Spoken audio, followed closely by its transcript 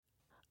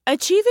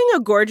Achieving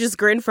a gorgeous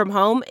grin from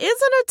home isn't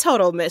a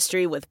total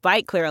mystery with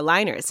Bite Clear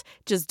aligners.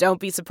 Just don't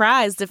be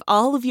surprised if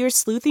all of your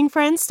sleuthing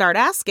friends start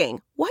asking,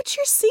 "What's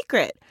your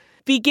secret?"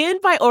 Begin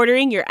by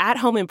ordering your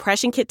at-home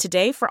impression kit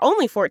today for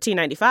only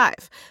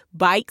 $14.95.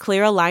 Bite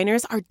Clear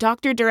aligners are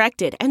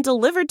doctor-directed and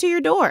delivered to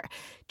your door.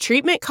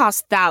 Treatment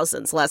costs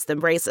thousands less than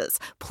braces.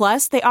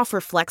 Plus, they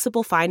offer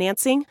flexible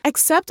financing,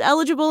 accept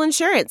eligible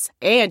insurance,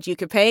 and you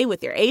can pay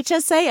with your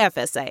HSA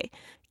FSA.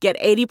 Get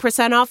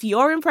 80% off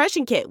your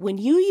impression kit when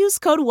you use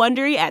code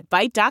WONDERY at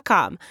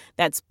Byte.com.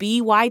 That's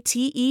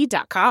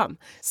BYTE.com.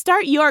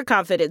 Start your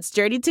confidence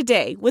journey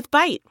today with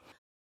Byte.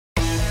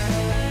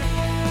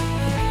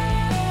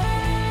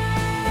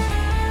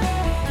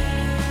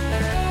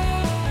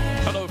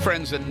 Hello,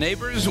 friends and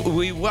neighbors.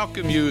 We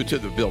welcome you to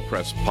the Bill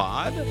Press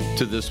Pod,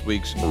 to this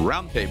week's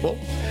Roundtable,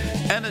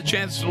 and a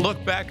chance to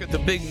look back at the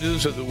big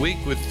news of the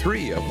week with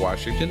three of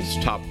Washington's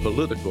top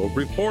political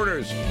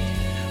reporters.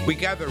 We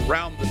gather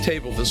round the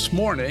table this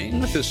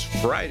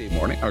Friday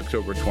morning,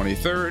 October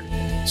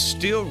 23rd,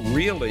 still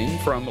reeling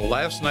from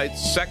last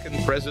night's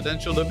second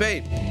presidential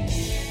debate,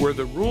 where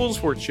the rules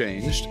were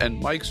changed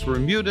and mics were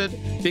muted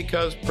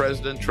because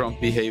President Trump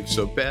behaved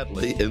so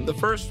badly in the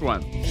first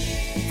one.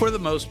 For the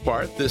most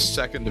part, this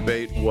second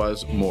debate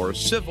was more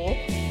civil,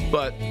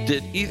 but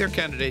did either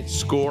candidate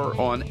score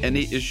on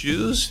any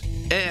issues?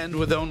 And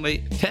with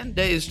only 10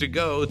 days to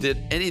go, did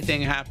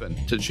anything happen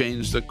to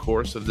change the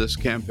course of this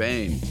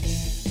campaign?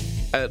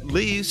 At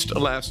least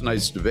last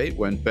night's debate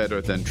went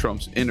better than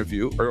Trump's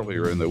interview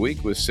earlier in the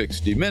week with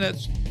 60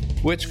 Minutes,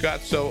 which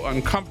got so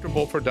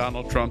uncomfortable for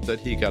Donald Trump that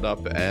he got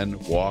up and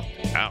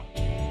walked out.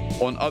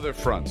 On other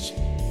fronts,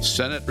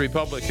 Senate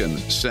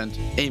Republicans sent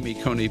Amy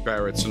Coney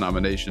Barrett's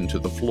nomination to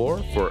the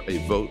floor for a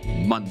vote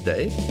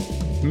Monday.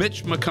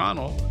 Mitch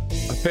McConnell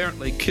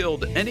apparently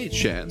killed any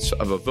chance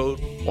of a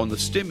vote on the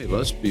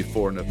stimulus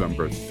before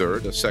November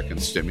 3rd, a second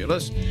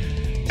stimulus.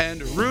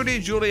 And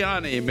Rudy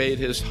Giuliani made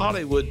his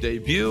Hollywood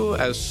debut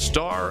as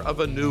star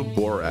of a new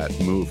Borat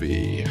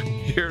movie.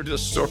 Here to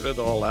sort it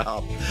all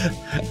out,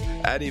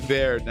 Addy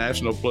Baird,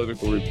 national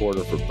political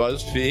reporter for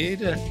Buzzfeed.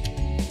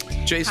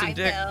 Jason Hi,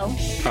 Dick. Phil.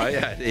 Hi,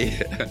 Addy.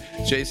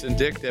 Jason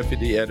Dick,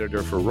 deputy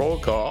editor for Roll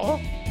Call.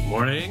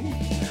 Morning.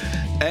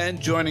 And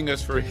joining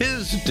us for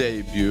his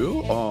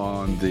debut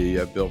on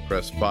the Bill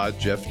Press Pod,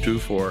 Jeff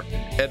Dufour,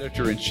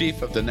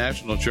 editor-in-chief of the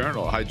National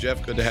Journal. Hi,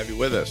 Jeff. Good to have you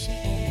with us.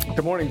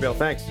 Good morning, Bill.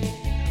 Thanks.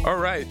 All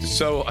right,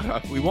 so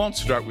we won't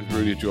start with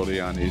Rudy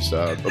Giuliani's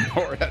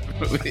Borat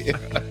movie,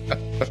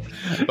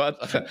 but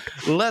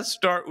let's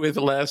start with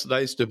last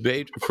night's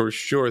debate for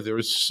sure. There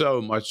was so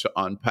much to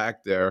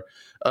unpack there.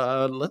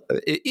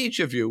 Each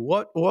of you,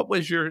 what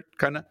was your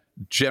kind of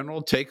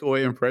general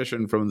takeaway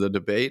impression from the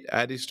debate?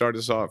 Addy, start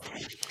us off.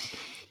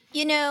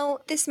 You know,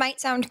 this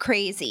might sound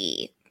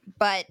crazy,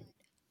 but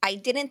I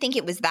didn't think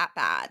it was that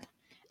bad.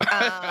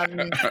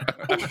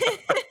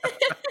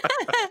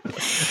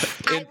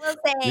 I will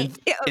say,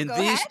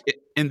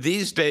 in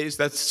these days,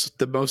 that's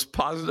the most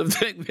positive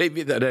thing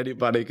maybe that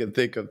anybody can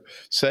think of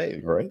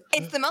saying, right?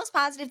 It's the most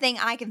positive thing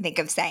I can think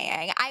of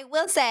saying. I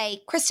will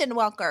say Kristen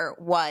Welker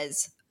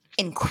was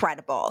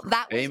incredible.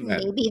 That was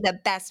maybe the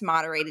best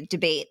moderated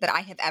debate that I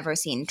have ever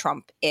seen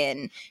Trump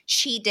in.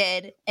 She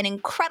did an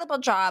incredible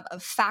job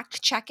of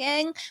fact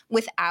checking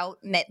without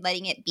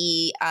letting it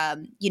be,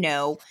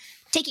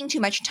 taking too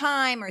much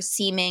time or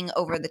seeming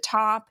over the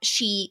top.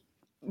 She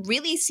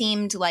really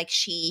seemed like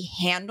she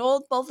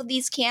handled both of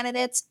these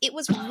candidates. It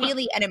was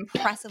really an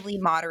impressively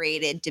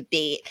moderated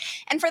debate.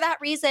 And for that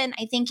reason,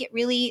 I think it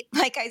really,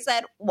 like I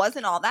said,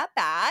 wasn't all that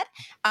bad.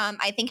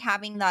 I think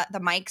having the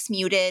mics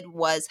muted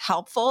was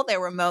helpful.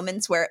 There were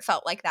moments where it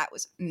felt like that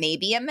was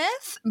maybe a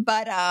myth,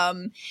 but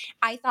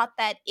I thought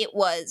that it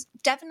was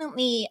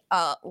definitely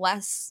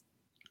less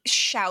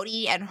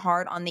shouty and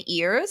hard on the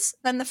ears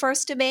than the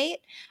first debate,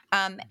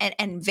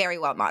 and very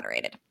well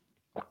moderated.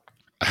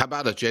 How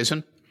about it,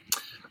 Jason?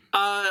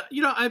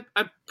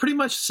 I pretty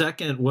much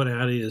second what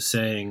Addy is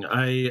saying.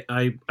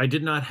 I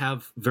did not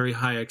have very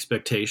high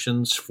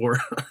expectations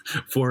for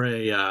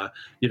a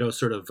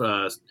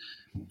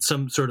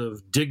some sort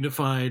of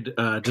dignified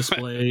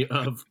display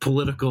of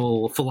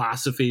political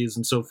philosophies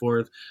and so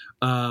forth.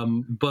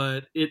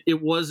 But it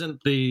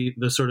wasn't the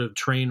sort of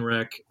train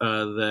wreck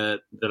that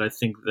I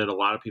think that a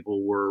lot of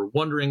people were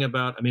wondering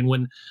about. I mean,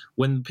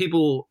 when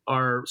people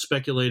are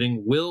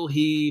speculating, will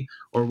he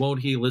or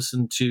won't he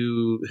listen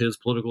to his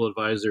political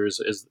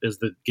advisors as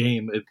the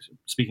game,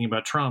 speaking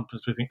about Trump,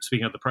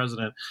 speaking of the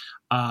president,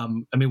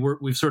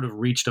 we've sort of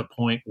reached a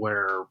point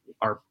where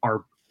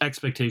our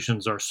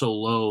expectations are so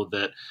low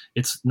that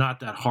it's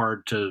not that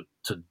hard to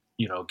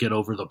get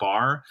over the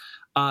bar.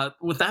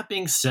 With that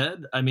being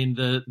said, I mean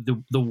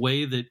the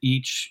way that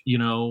each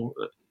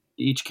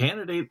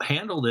candidate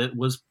handled it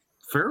was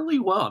fairly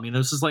well. I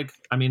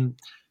mean,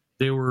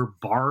 they were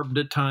barbed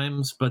at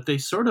times, but they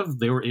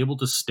were able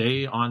to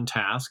stay on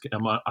task.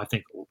 I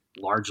think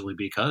largely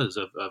because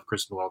of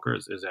Kristen Welker,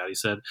 as Addy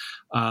said.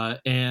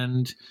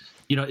 And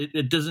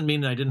it doesn't mean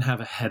that I didn't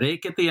have a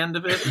headache at the end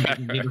of it and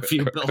didn't need a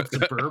few belts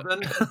of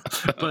bourbon,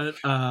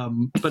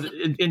 but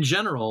in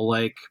general,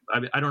 like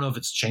I don't know if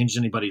it's changed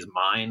anybody's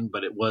mind,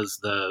 but it was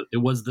the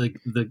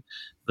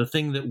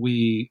thing that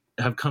we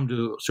have come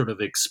to sort of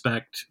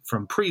expect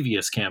from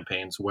previous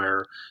campaigns,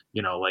 where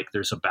like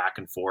there's a back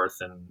and forth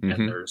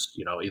and there's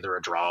either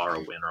a draw or a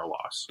win or a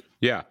loss.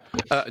 Yeah,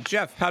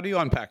 Jeff, how do you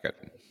unpack it?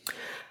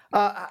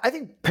 I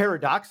think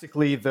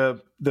paradoxically,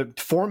 the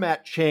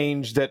format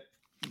change that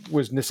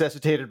was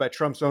necessitated by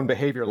Trump's own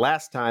behavior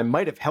last time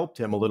might have helped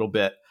him a little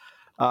bit.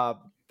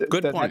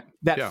 Good point.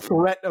 That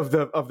threat of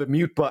the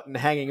mute button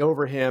hanging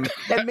over him,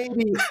 and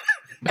maybe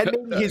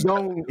his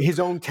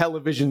own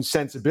television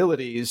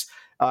sensibilities.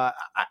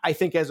 I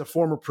think as a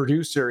former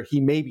producer, he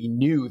maybe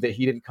knew that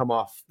he didn't come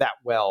off that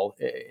well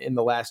in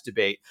the last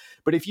debate.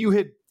 But if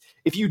you'd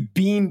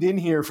beamed in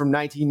here from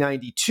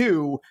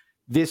 1992,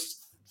 this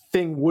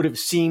thing would have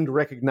seemed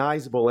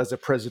recognizable as a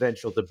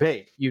presidential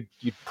debate. You'd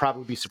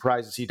probably be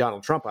surprised to see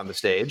Donald Trump on the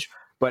stage,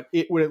 but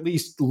it would at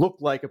least look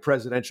like a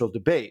presidential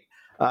debate.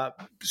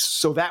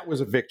 So that was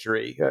a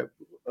victory.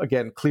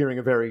 Again, clearing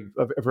a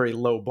very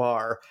low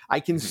bar. I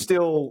can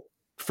still,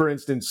 for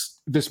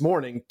instance, this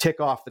morning, tick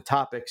off the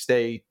topics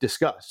they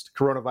discussed: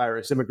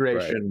 coronavirus,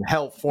 immigration,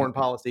 health, foreign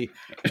policy.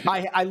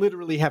 I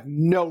literally have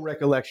no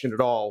recollection at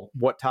all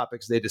what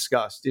topics they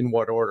discussed in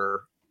what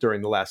order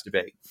during the last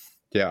debate.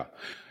 Yeah.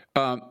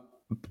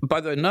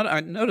 By the way, I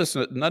noticed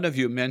that none of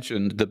you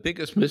mentioned the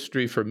biggest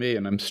mystery for me,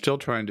 and I'm still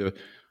trying to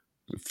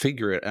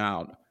figure it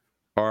out,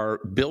 are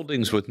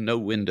buildings with no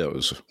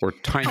windows or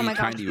tiny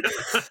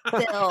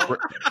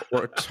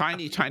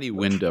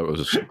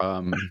windows.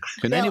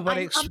 Can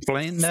anybody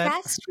explain that? I'm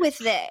obsessed with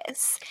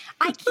this.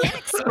 I can't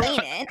explain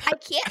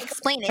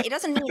it. It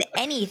doesn't mean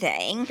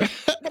anything,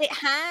 but it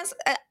has.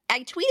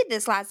 I tweeted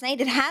this last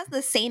night. It has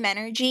the same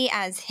energy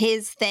as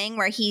his thing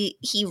where he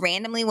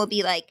randomly will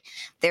be like,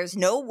 "There's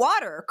no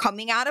water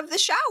coming out of the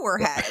shower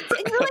heads,"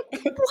 and you're like,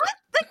 "What?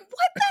 Like,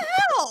 what the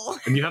hell?"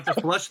 And you have to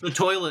flush the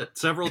toilet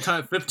several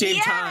times,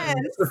 15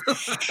 times.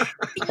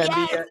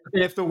 And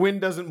if the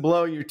wind doesn't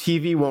blow, your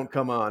TV won't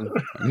come on.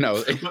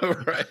 No,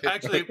 right.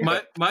 Actually,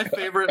 my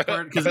favorite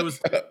part, because it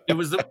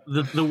was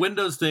the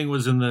Windows thing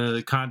was in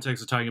the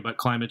context of talking about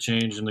climate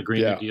change and the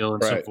Green New Deal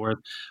and so forth.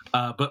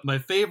 But my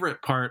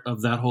favorite part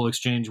of that whole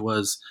exchange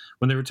was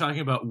when they were talking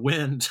about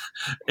wind,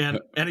 and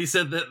he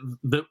said that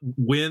the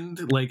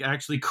wind like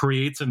actually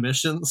creates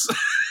emissions.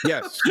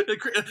 Yes.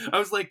 I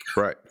was like,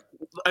 right.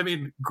 I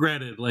mean,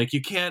 granted, like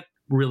you can't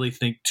really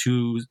think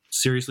too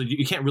seriously.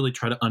 You can't really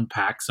try to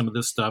unpack some of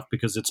this stuff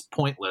because it's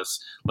pointless,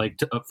 like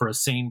for a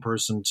sane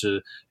person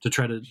to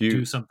try to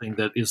do something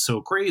that is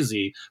so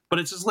crazy. But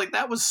it's just like,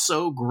 that was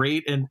so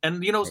great. And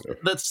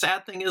the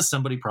sad thing is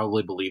somebody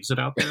probably believes it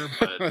out there,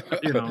 but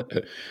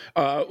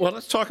well,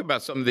 let's talk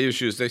about some of the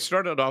issues. They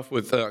started off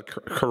with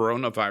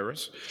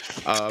coronavirus,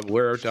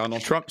 where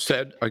Donald Trump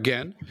said,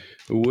 again,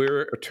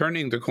 we're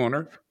turning the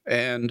corner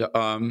and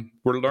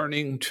we're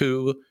learning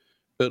to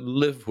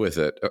live with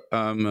it.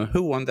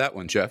 Who won that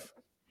one, Jeff?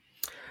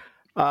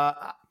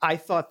 I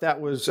thought that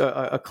was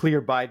a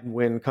clear Biden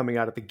win coming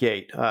out of the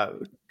gate.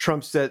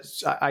 Trump said,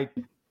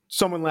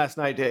 someone last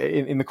night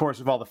in the course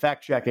of all the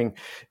fact checking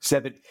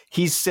said that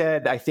he's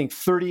said, I think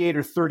 38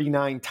 or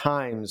 39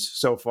 times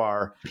so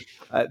far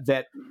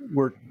that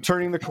we're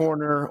turning the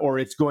corner or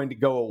it's going to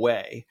go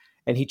away.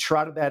 And he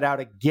trotted that out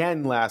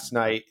again last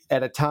night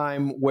at a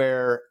time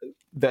where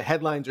the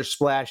headlines are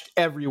splashed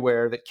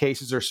everywhere that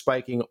cases are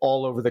spiking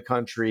all over the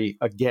country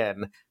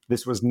again.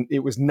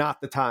 It was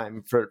not the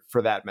time for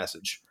that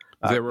message.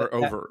 There were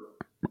over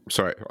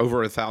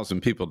 1,000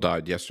 people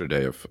died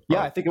yesterday.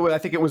 I think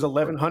it was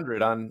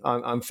 1,100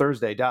 on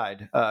Thursday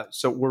died.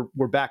 So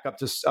we're back up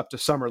to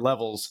summer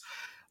levels.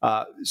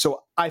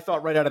 So I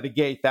thought right out of the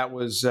gate that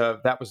was a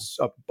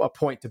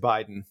point to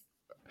Biden.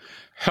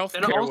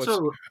 Healthcare and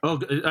also,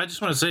 I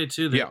just want to say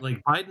too that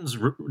like Biden's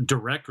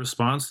direct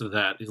response to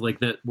that is like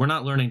that we're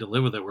not learning to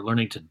live with it; we're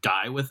learning to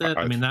die with it.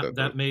 I mean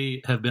that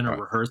may have been a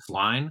rehearsed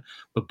line,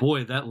 but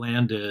boy, that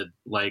landed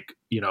like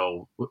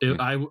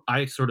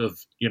I sort of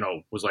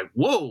was like,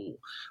 whoa.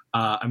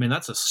 I mean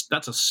that's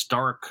a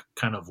stark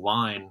kind of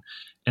line,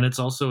 and it's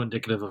also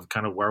indicative of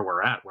kind of where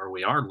we're at, where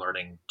we are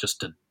learning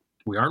to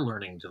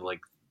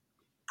like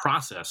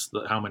process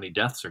how many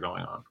deaths are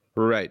going on.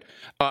 Right.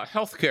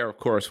 Healthcare, of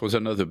course, was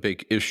another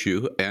big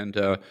issue. And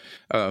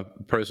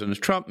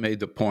President Trump made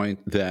the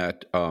point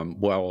that,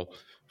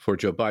 for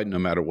Joe Biden, no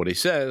matter what he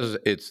says,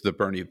 it's the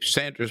Bernie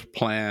Sanders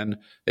plan,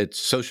 it's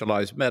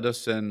socialized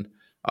medicine,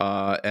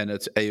 and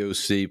it's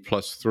AOC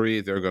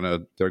 +3. They're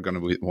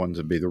gonna be the ones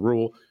to be the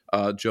rule.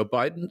 Joe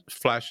Biden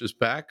flashes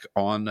back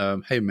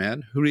on, hey,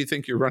 man, who do you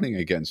think you're running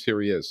against? Here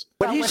he is.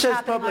 When he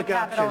says public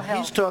option,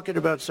 he's talking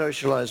about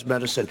socialized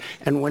medicine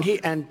and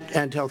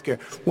and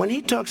healthcare. When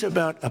he talks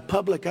about a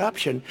public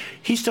option,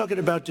 he's talking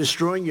about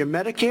destroying your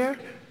Medicare,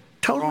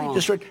 totally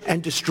destroying,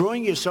 and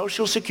destroying your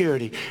Social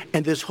Security.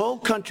 And this whole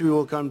country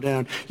will come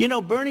down.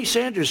 Bernie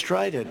Sanders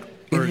tried it.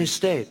 in his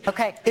state.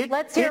 Okay,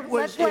 let's let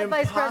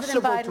Vice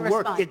President Biden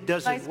respond. It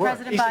doesn't Vice work.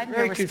 President He's Biden, a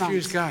very your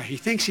confused response. guy. He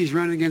thinks he's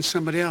running against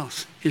somebody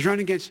else. He's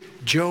running against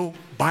Joe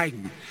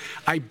Biden.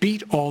 I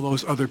beat all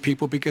those other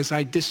people because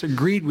I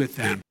disagreed with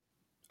them.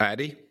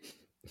 Addy,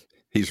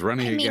 he's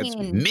running against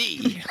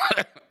me.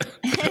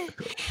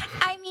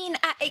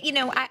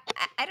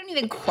 I don't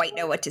even quite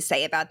know what to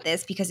say about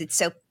this because it's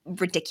so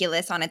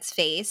ridiculous on its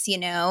face,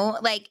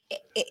 Like,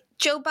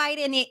 Joe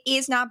Biden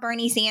is not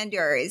Bernie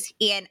Sanders.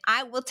 And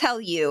I will tell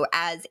you,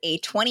 as a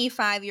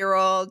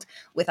 25-year-old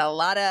with a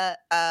lot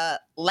of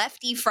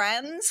lefty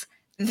friends,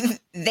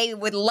 they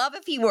would love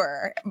if he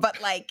were.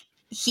 But, like,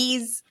 he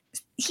is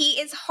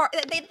hard.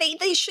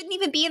 They shouldn't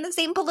even be in the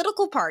same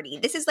political party.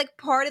 This is like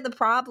part of the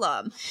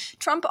problem.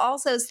 Trump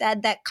also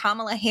said that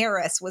Kamala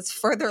Harris was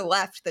further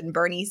left than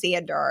Bernie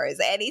Sanders.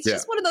 And it's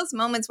just one of those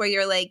moments where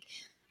you're like,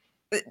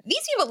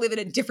 these people live in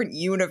a different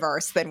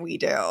universe than we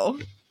do.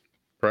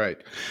 Right.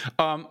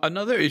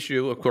 Another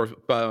issue, of course,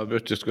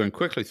 just going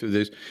quickly through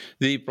these,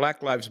 the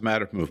Black Lives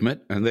Matter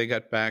movement, and they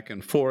got back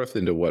and forth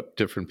into what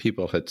different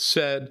people had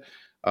said.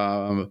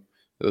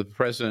 The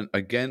president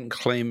again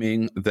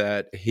claiming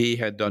that he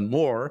had done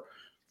more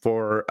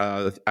for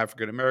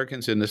African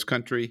Americans in this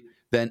country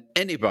than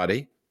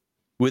anybody,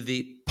 with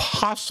the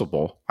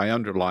possible, I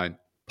underline,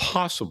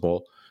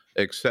 possible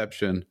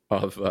exception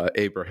of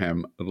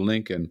Abraham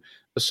Lincoln.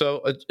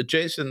 So,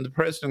 Jason, the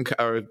president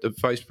or the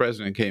vice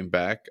president came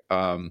back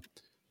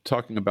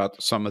talking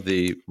about some of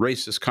the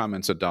racist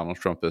comments that Donald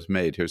Trump has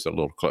made. Here's a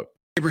little clip.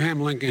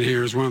 Abraham Lincoln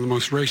here is one of the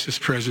most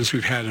racist presidents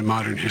we've had in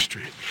modern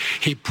history.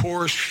 He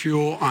pours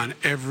fuel on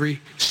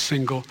every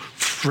single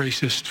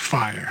racist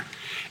fire.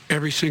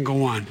 Every single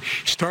one.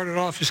 He started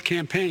off his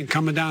campaign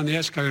coming down the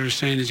escalator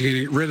saying he's going to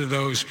get rid of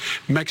those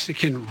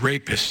Mexican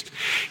rapists.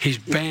 He's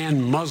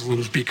banned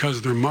Muslims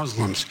because they're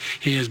Muslims.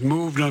 He has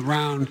moved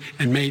around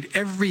and made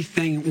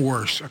everything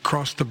worse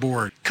across the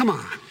board. Come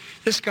on.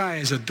 This guy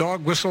is a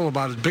dog whistle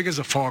about as big as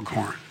a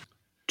foghorn.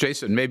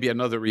 Jason, maybe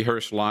another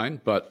rehearsed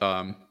line, but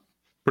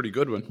pretty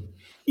good one.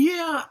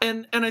 Yeah,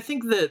 and I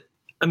think that,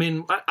 I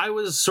mean, I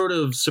was sort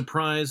of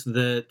surprised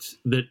that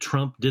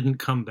Trump didn't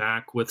come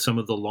back with some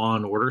of the law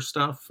and order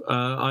stuff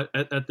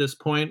at this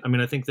point. I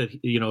mean, I think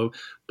that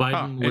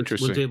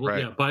Biden was able,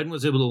 right. Biden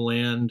was able to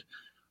land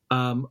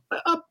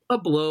a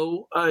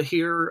blow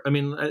here. I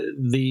mean,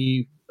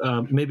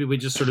 maybe we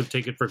just sort of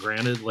take it for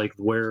granted, like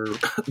where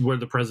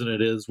the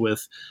president is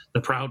with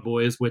the Proud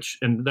Boys,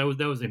 and that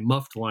was a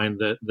muffed line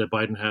that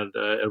Biden had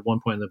at one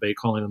point in the debate,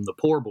 calling them the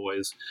Poor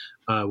Boys,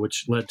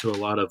 which led to a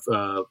lot of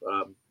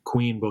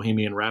Queen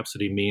Bohemian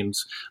Rhapsody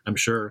memes, I'm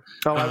sure.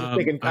 Oh,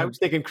 I was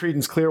thinking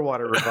Creedence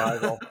Clearwater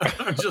Revival.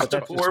 Just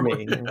a poor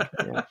me.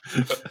 Yeah.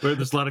 Where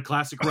there's a lot of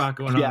classic rock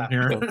going on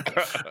here.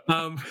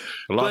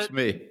 Lost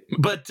me.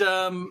 But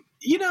I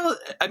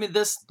mean,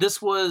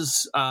 this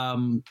was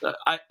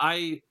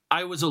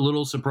I was a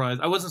little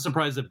surprised. I wasn't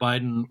surprised that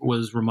Biden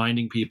was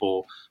reminding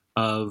people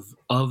of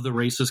the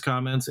racist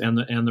comments and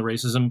the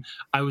racism.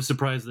 I was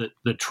surprised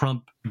that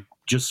Trump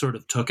just sort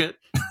of took it.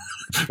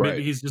 Maybe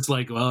right. He's just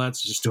like, well,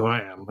 that's just who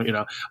I am,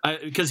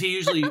 because he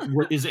usually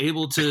is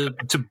able to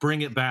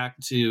bring it back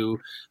to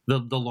the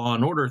law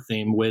and order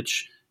theme,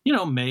 which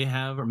may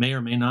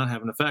or may not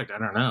have an effect. I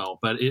don't know,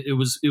 but it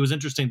was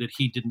interesting that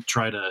he didn't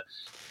try to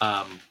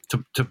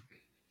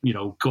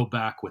go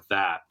back with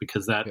that,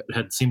 because that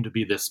had seemed to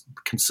be this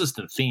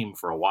consistent theme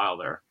for a while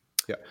there.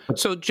 Yeah.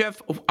 So, Jeff,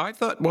 I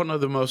thought one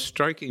of the most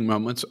striking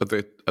moments of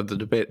the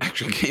debate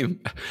actually came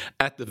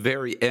at the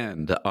very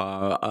end.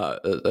 I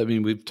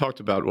mean, we've talked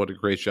about what a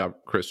great job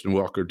Kristen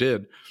Welker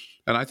did,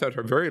 and I thought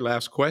her very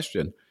last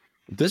question,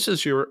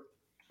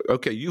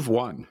 you've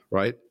won,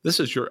 right? This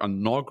is your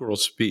inaugural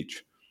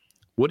speech.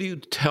 What do you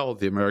tell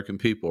the American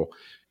people?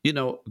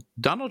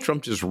 Donald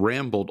Trump just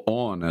rambled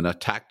on and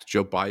attacked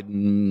Joe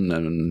Biden,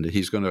 and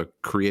he's going to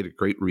create a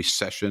great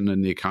recession,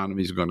 and the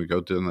economy is going to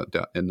go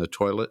in the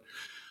toilet.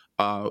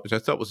 Which I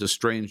thought was a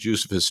strange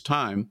use of his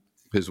time,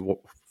 his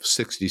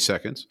 60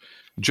 seconds.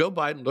 Joe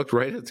Biden looked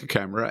right at the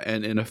camera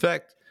and, in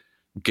effect,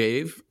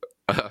 gave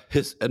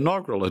his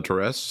inaugural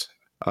address.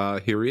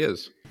 Here he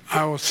is.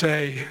 I will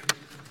say,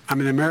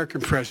 I'm an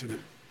American president.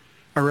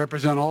 I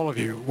represent all of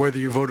you, whether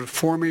you voted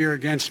for me or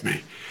against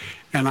me.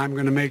 And I'm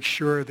going to make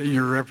sure that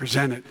you're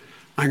represented.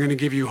 I'm going to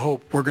give you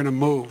hope. We're going to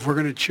move. We're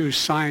going to choose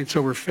science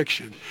over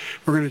fiction.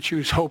 We're going to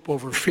choose hope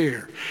over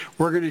fear.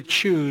 We're going to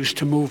choose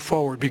to move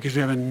forward because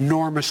we have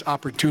enormous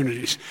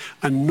opportunities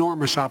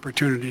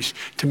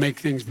to make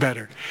things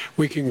better.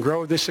 We can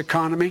grow this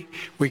economy.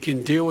 We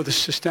can deal with the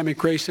systemic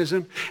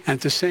racism. And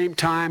at the same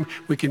time,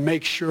 we can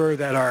make sure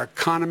that our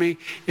economy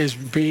is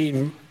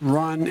being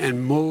run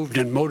and moved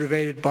and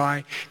motivated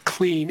by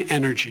clean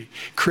energy,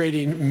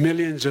 creating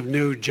millions of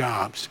new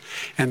jobs.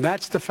 And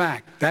that's the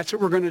fact. That's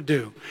what we're going to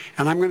do.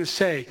 And I'm going to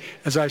say,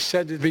 as I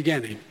said at the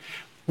beginning,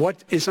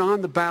 what is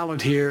on the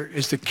ballot here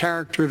is the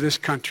character of this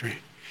country: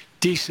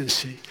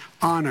 decency,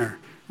 honor,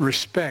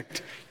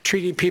 respect,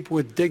 treating people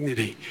with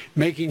dignity,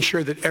 making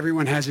sure that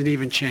everyone has an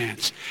even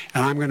chance.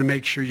 And I'm going to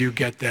make sure you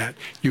get that.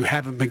 You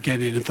haven't been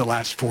getting it the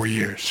last 4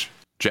 years.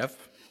 Jeff?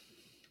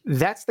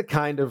 That's the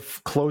kind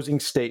of closing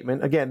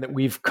statement, again, that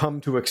we've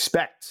come to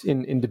expect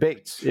in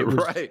debates. It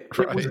was,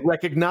 It was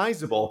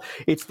recognizable.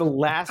 It's the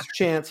last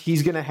chance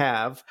he's going to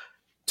have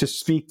to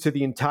speak to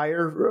the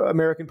entire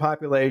American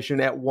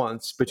population at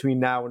once between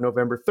now and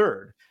November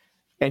 3rd.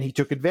 And he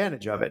took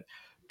advantage of it.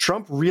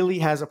 Trump really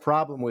has a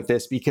problem with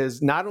this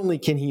because not only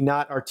can he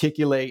not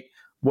articulate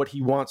what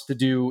he wants to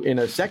do in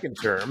a second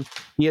term,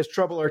 he has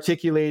trouble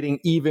articulating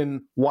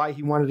even why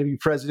he wanted to be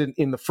president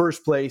in the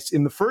first place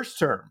in the first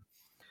term.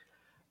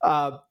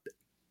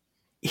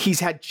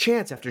 He's had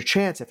chance after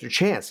chance after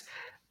chance.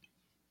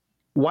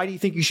 Why do you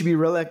think you should be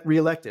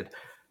reelected?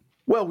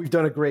 Well, we've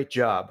done a great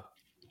job.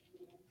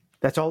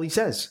 That's all he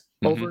says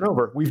over and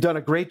over. We've done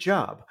a great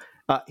job.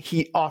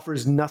 He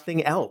offers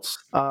nothing else.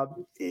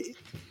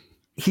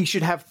 He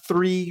should have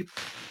 3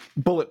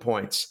 bullet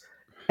points,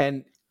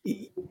 and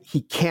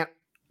he can't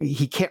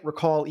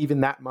recall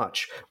even that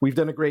much. We've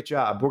done a great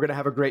job. We're going to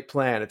have a great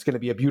plan. It's going to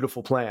be a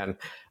beautiful plan.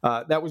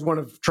 That was one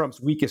of Trump's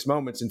weakest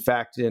moments, in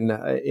fact, in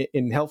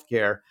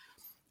healthcare.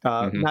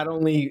 Not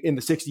only in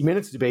the 60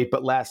 Minutes debate,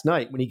 but last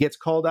night when he gets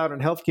called out on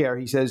healthcare,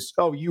 he says,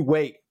 "Oh, you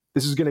wait.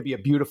 This is going to be a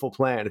beautiful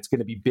plan. It's going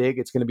to be big.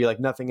 It's going to be like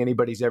nothing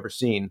anybody's ever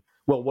seen."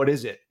 Well, what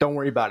is it? Don't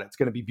worry about it. It's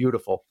going to be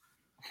beautiful.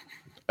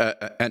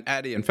 And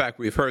Addy, in fact,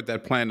 we've heard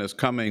that plan is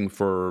coming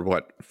for,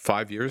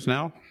 5 years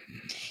now?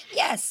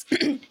 Yes.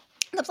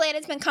 The plan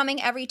has been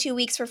coming every 2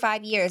 weeks for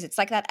 5 years. It's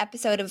like that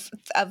episode of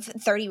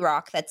 30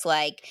 Rock that's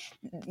like,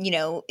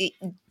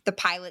 the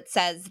pilot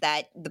says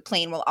that the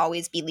plane will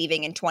always be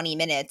leaving in 20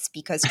 minutes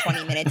because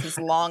 20 minutes is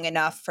long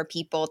enough for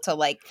people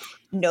to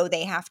know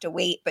they have to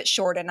wait, but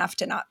short enough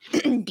to not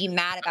be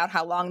mad about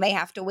how long they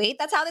have to wait.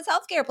 That's how this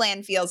healthcare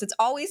plan feels. It's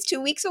always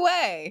 2 weeks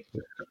away.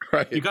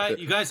 Right. You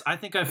guys, I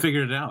think I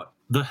figured it out.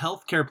 The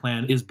healthcare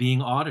plan is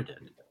being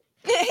audited.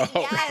 Yes,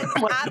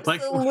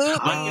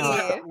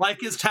 absolutely. Like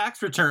his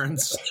tax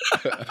returns.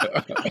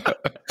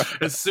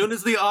 As soon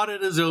as the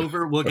audit is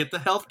over, we'll get the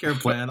healthcare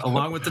plan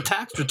along with the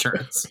tax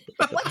returns.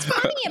 What's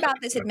funny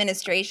about this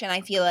administration, I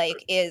feel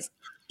like, is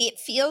it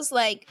feels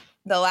like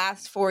the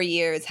last 4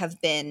 years have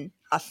been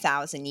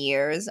 1,000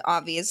 years,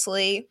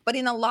 obviously. But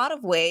in a lot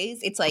of ways,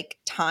 it's like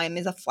time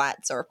is a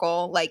flat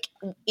circle.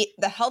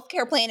 The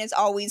healthcare plan is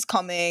always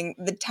coming.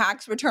 The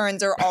tax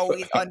returns are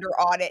always under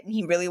audit, and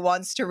he really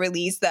wants to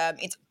release them.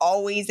 It's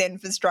always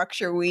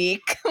infrastructure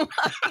week.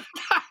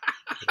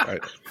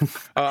 Right.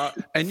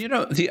 And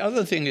the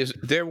other thing is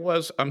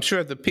I'm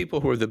sure the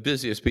people who were the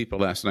busiest people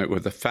last night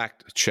were the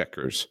fact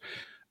checkers.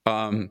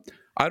 I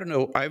don't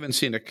know. I haven't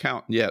seen a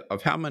count yet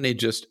of how many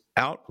just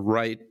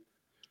outright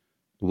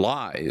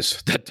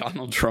lies that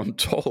Donald Trump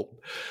told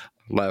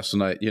last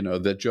night.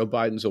 That Joe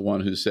Biden's the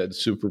one who said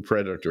super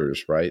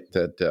predators, right?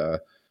 That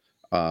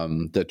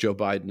Joe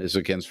Biden is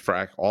against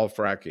all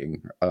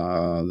fracking.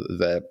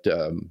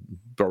 That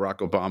Barack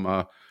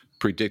Obama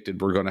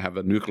predicted we're going to have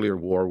a nuclear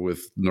war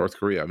with North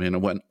Korea. I mean,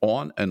 it went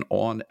on and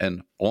on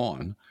and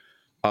on.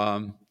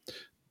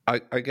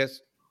 I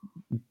guess,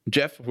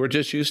 Jeff, we're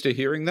just used to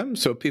hearing them,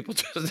 so people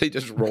they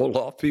just roll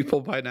off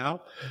people by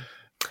now.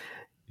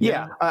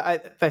 Yeah, I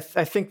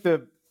think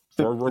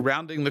or we're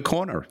rounding the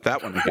corner.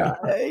 That one again.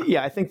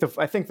 I think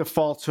the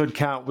falsehood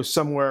count was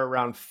somewhere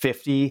around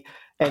 50,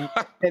 and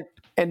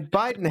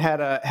Biden had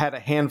a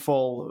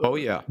handful. Oh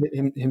yeah,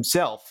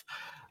 himself,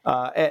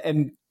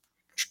 and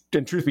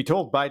truth be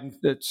told, Biden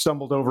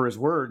stumbled over his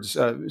words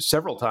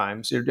several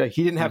times. He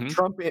didn't have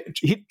Trump.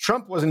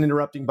 Trump wasn't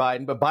interrupting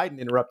Biden, but Biden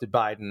interrupted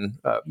Biden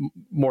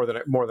more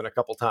than a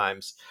couple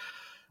times.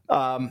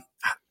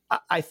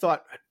 I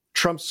thought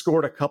Trump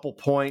scored a couple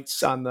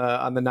points on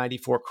the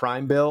 94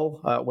 crime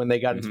bill when they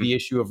got into the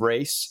issue of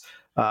race,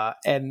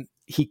 and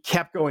he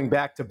kept going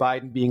back to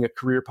Biden being a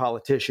career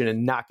politician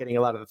and not getting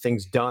a lot of the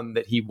things done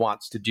that he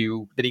wants to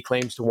do, that he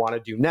claims to want to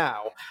do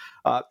now.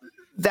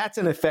 That's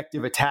an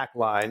effective attack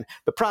line.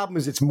 The problem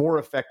is it's more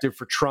effective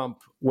for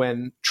Trump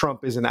when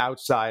Trump is an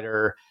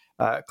outsider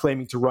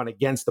claiming to run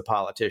against the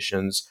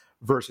politicians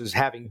versus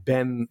having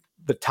been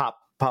the top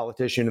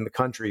politician in the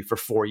country for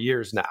 4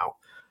 years now.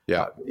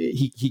 Yeah,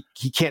 he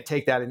can't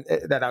take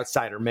that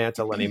outsider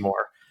mantle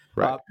anymore.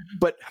 Right.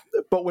 But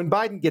when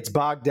Biden gets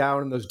bogged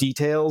down in those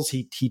details,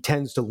 he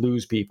tends to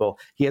lose people.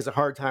 He has a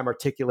hard time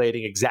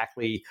articulating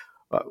exactly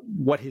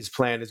what his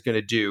plan is going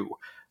to do.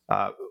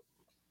 I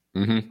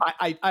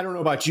don't know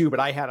about you, but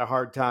I had a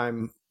hard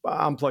time.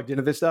 I'm plugged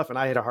into this stuff, and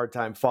I had a hard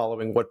time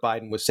following what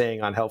Biden was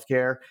saying on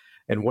healthcare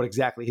and what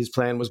exactly his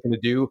plan was going to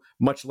do,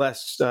 much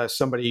less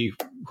somebody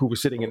who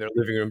was sitting in their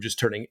living room just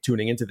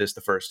tuning into this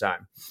the first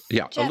time.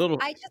 Yeah, Jeff, a little.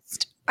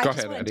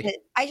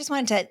 I just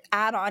wanted to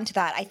add on to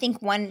that. I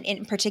think one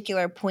in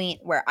particular point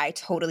where I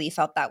totally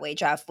felt that way,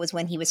 Jeff, was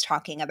when he was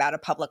talking about a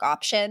public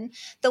option.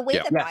 The way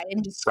that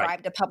Biden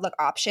described a public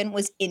option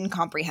was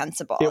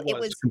incomprehensible. It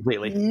was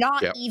completely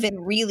not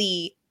even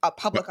really a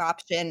public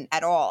option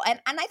at all. And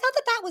I thought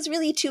that was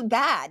really too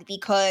bad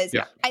because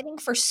I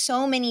think for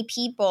so many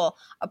people,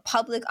 a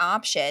public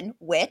option,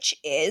 which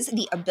is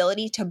the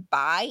ability to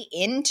buy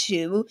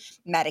into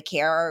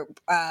Medicare,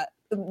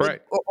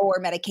 right. or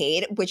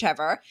Medicaid,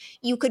 whichever,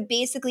 you could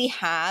basically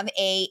have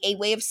a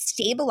way of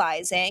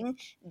stabilizing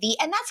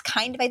and that's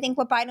kind of, I think,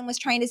 what Biden was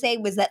trying to say,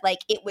 was that like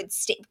it would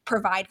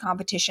provide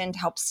competition to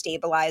help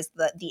stabilize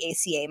the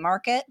ACA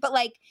market. But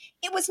like,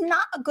 it was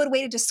not a good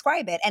way to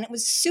describe it. And it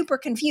was super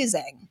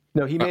confusing.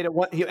 No, he made it,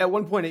 at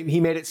one point, he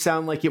made it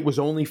sound like it was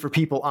only for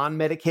people on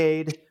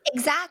Medicaid.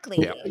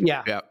 Exactly.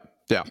 Yeah.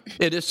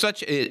 It is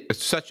such,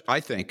 I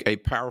think, a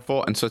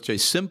powerful and such a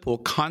simple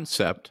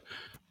concept.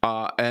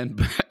 But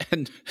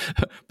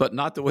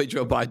not the way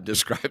Joe Biden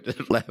described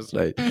it last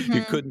night. Mm-hmm,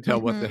 you couldn't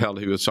tell what the hell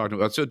he was talking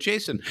about. So,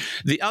 Jason,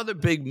 the other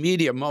big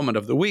media moment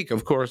of the week,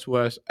 of course,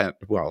 was,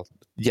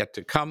 yet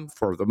to come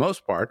for the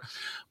most part,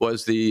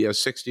 was the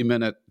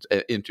 60-minute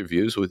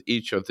interviews with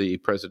each of the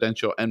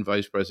presidential and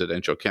vice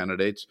presidential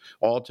candidates,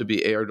 all to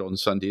be aired on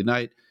Sunday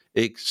night,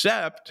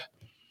 except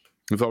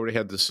we've already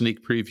had the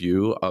sneak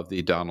preview of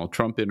the Donald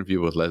Trump interview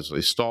with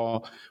Leslie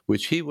Stahl,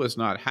 which he was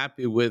not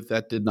happy with.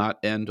 That did not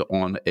end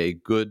on a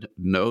good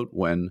note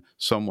when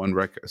someone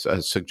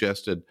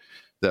suggested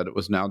that it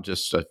was now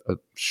just a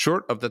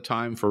short of the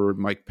time for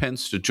Mike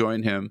Pence to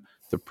join him.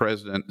 The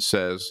president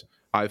says,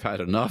 "I've had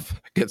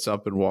enough," gets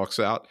up and walks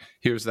out.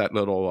 Here's that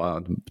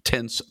little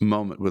tense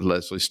moment with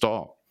Leslie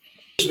Stahl.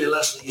 Excuse me,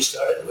 Leslie, you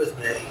started with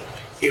me.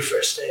 Your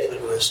first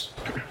statement was,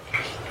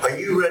 "Are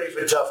you ready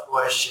for tough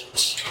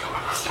questions?"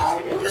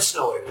 That's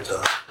no way to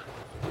talk.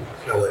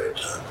 No way to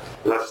talk.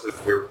 Leslie,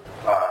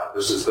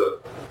 this is the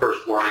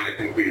first warning. I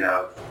think we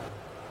have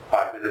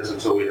 5 minutes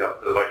until we have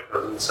the vice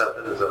president step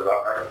in. Is that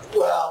about right?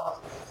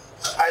 Well,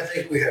 I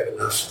think we have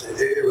enough.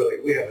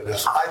 We have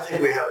enough. I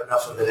think we have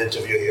enough of an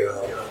interview here.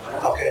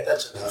 Okay,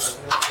 that's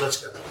enough.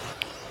 Let's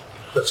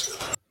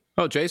go.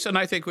 Oh, Jason,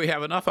 I think we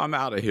have enough. I'm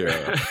out of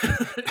here.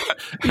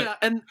 Yeah,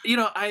 and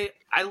I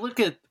look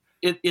at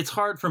it. It's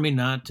hard for me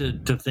not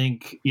to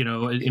think.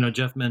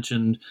 Jeff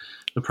mentioned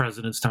the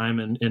president's time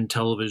in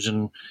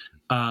television,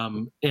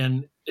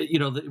 and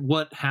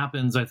what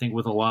happens, I think,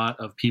 with a lot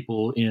of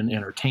people in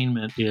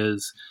entertainment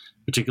is,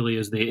 particularly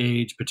as they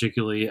age,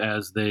 particularly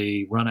as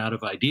they run out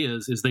of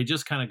ideas, is they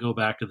just kind of go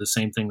back to the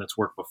same thing that's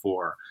worked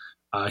before.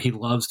 He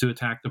loves to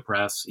attack the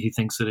press. He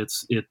thinks that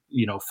it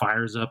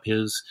fires up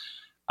his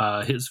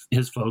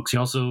folks. He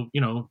also,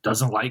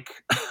 doesn't like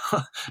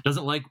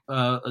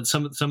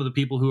some of the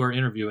people who are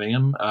interviewing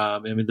him.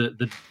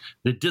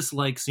 The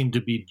dislikes seem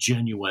to be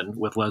genuine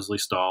with Leslie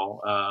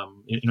Stahl.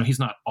 He's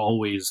not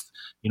always,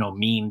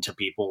 mean to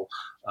people,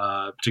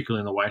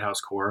 particularly in the White House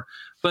corps,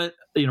 but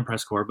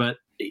press corps. But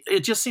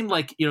it just seemed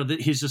like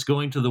that he's just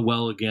going to the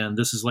well again.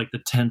 This is like the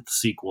 10th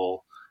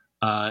sequel,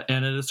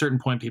 and at a certain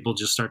point, people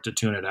just start to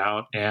tune it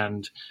out.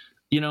 And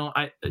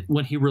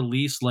when he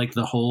released like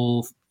the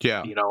whole,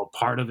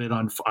 part of it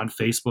on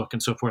Facebook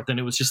and so forth, then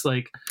it was just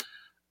like,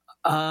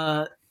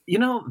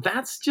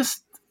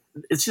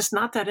 it's just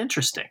not that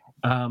interesting.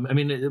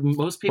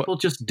 Most people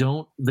just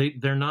don't,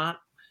 they're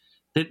not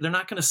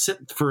going to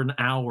sit for an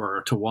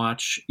hour to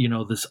watch,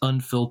 this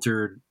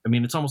unfiltered.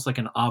 It's almost like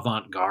an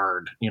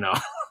avant-garde,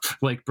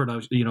 like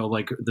production,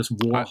 like this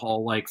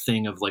Warhol-like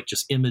thing of like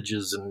just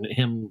images and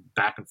him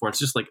back and forth. It's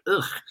just like,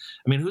 ugh.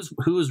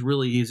 Who's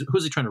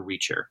he trying to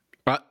reach here?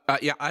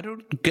 I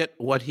don't get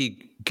what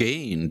he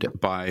gained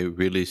by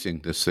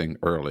releasing this thing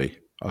early,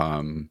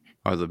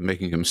 other than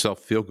making himself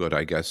feel good,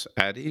 I guess.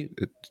 Addy,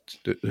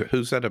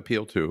 who's that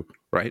appeal to,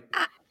 right?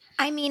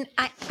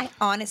 I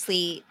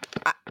honestly,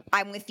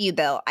 I'm with you,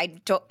 Bill. I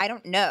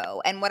don't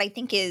know. And what I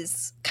think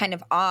is kind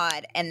of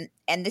odd, and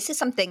this is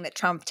something that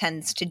Trump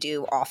tends to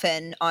do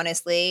often,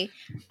 honestly,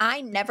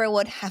 I never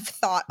would have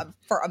thought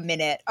for a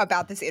minute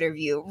about this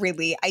interview,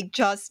 really. I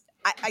just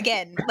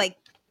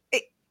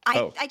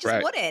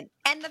wouldn't.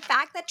 And the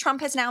fact that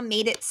Trump has now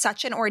made it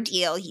such an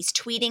ordeal, he's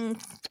tweeting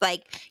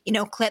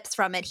clips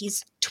from it.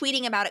 He's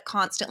tweeting about it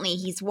constantly.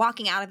 He's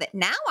walking out of it.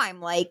 Now I'm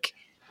like,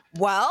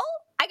 well,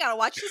 I got to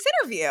watch this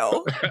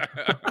interview.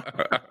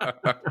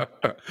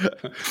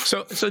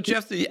 So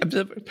Jeff,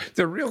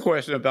 the real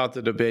question about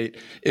the debate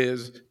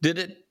is, did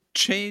it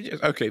change?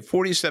 Okay,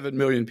 47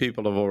 million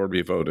people have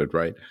already voted,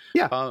 right?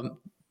 Yeah.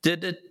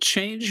 Did it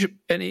change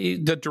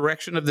the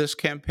direction of this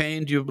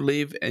campaign, do you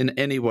believe, in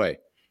any way?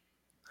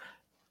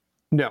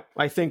 No,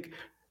 I think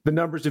the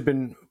numbers have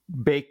been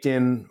baked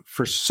in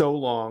for so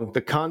long.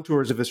 The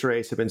contours of this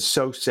race have been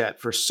so set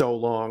for so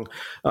long.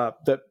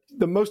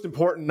 The most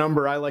important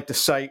number I like to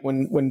cite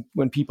when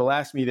people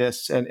ask me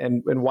this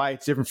and why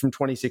it's different from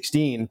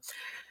 2016,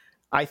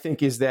 I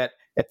think, is that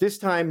at this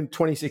time in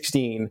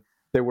 2016,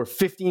 there were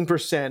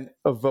 15%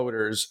 of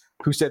voters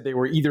who said they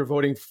were either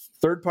voting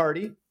third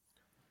party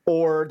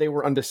or they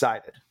were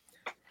undecided.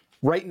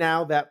 Right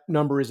now, that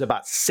number is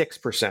about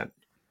 6%.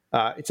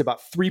 It's about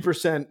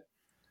 3%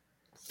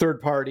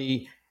 third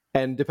party,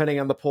 and depending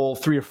on the poll,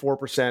 3 or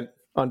 4%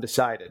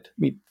 undecided.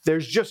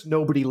 There's just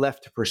nobody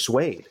left to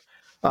persuade.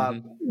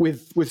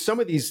 With some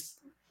of these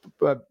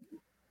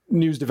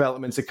news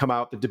developments that come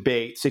out, the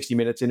debate, 60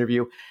 Minutes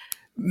interview,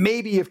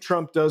 maybe if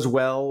Trump does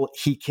well,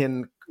 he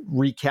can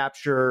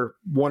recapture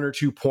 1 or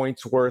 2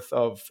 points worth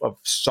of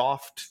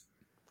soft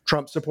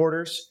Trump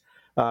supporters.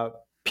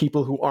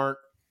 people who aren't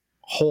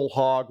whole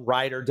hog,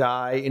 ride or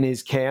die in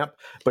his camp,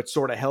 but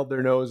sort of held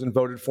their nose and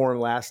voted for him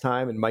last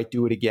time and might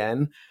do it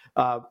again.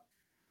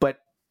 But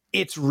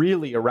it's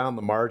really around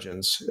the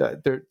margins.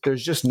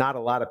 There's just not a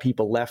lot of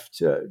people left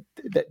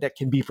that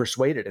can be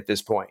persuaded at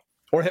this point,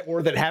 or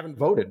that haven't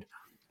voted.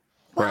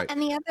 Well, right.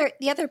 And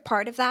the other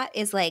part of that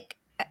is like,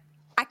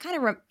 I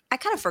kind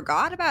of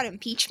forgot about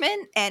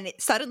impeachment and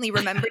suddenly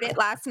remembered it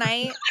last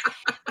night.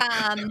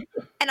 And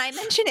I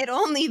mention it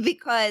only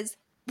because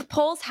the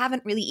polls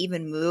haven't really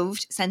even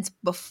moved since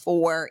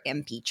before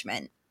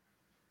impeachment.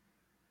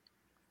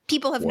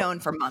 People have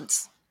known for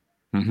months.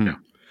 Mm-hmm.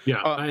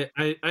 Yeah, I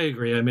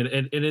agree. I mean,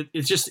 and it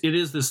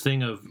is this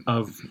thing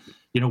of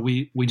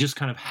we just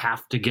kind of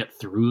have to get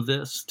through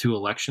this to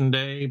election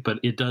day, but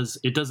it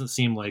doesn't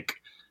seem like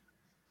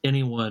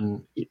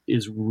anyone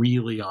is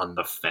really on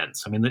the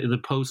fence. I mean, the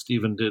Post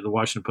even did, the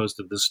Washington Post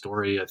did this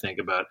story, I think,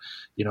 about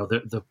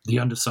the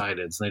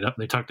undecideds.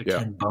 They talked to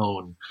Ken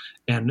Bone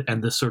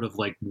and this sort of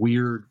like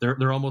weird.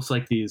 They're almost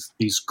like these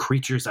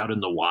creatures out in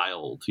the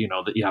wild,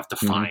 that you have to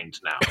find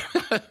now.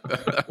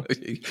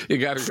 You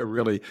got to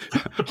really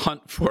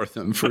hunt for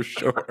them for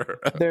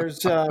sure. There's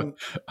the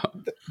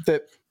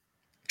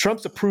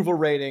Trump's approval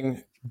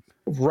rating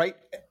right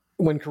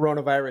when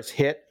coronavirus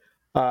hit.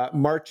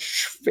 February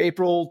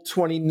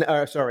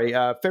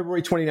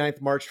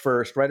 29th, March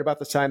 1st, right about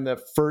the time the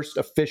first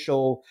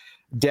official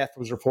death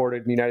was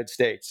reported in the United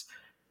States.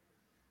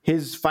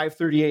 His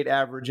 538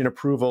 average in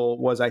approval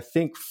was, I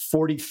think,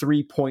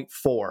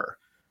 43.4.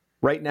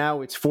 Right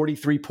now, it's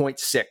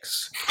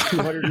 43.6.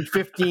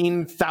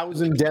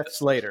 215,000 deaths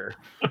later.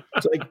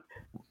 It's like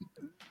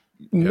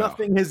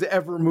nothing has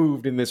ever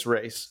moved in this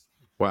race.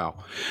 Wow.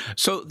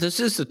 So this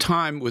is the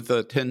time with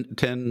the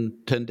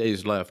 10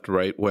 days left,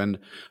 right, when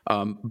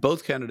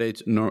both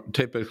candidates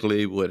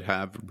typically would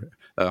have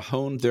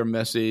honed their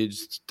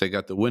message. They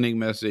got the winning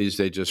message.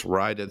 They just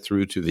ride it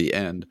through to the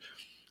end.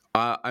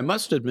 I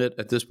must admit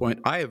at this point,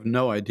 I have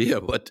no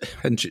idea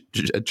and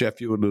Jeff,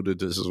 you alluded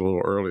to this a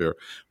little earlier,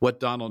 what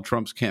Donald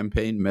Trump's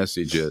campaign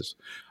message is.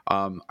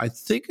 I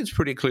think it's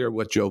pretty clear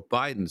what Joe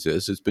Biden's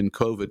is. It's been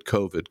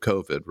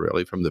COVID,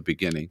 really, from the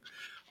beginning.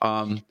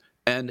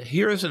 And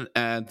here's an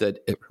ad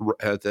that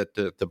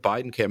the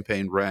Biden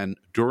campaign ran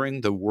during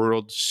the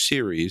World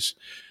Series,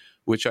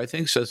 which I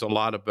think says a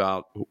lot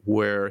about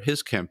where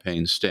his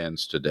campaign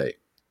stands today.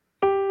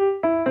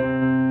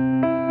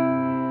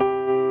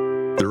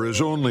 There is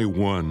only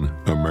one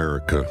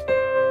America.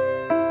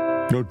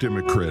 No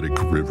Democratic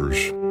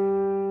rivers.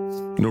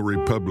 No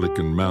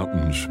Republican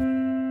mountains.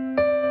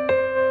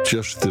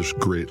 Just this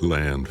great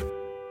land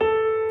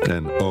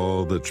and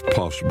all that's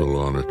possible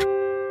on it.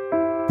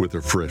 With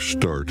a fresh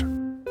start,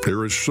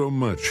 there is so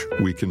much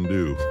we can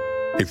do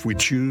if we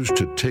choose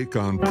to take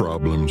on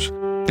problems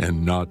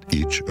and not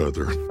each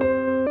other.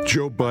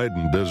 Joe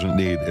Biden doesn't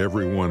need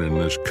everyone in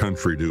this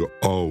country to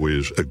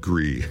always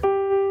agree.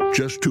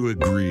 Just to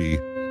agree,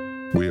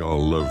 we all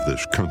love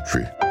this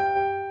country.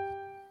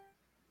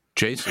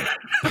 Jason.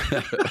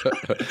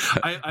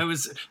 I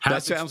was.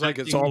 That sounds like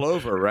it's all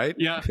over, right?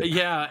 Yeah.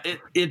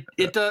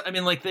 It does. I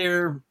mean, like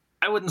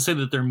I wouldn't say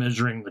that they're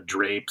measuring the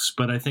drapes,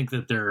 but I think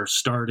that they're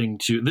starting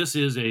to. This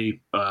is a,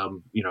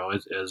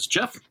 as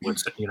Jeff would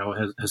say,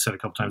 has said a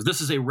couple times,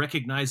 this is a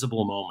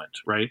recognizable moment,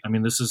 right? I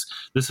mean, this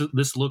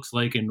looks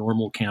like a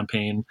normal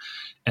campaign,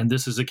 and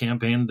this is a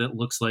campaign that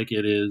looks like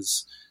it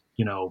is,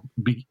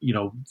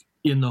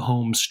 in the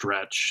home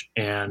stretch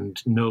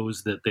and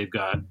knows that they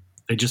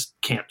just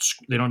can't.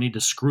 They don't need to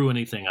screw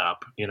anything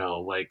up,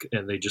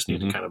 and they just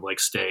need to kind of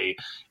like stay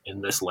in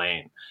this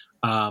lane.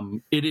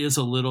 It is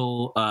a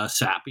little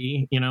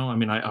sappy, I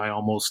mean, I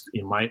almost,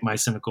 in my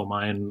cynical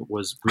mind,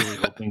 was really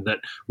hoping that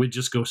we'd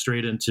just go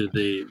straight into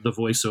the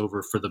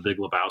voiceover for The Big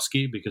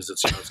Lebowski, because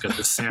it's got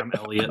the Sam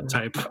Elliott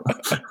type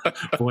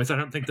voice. I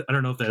don't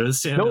know if that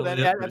is Sam Elliott.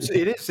 No,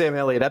 it is Sam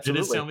Elliott. Absolutely,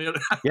 it is Sam Elliott.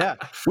 Yeah,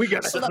 we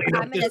got to clean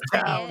up this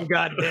town.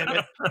 God damn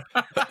it,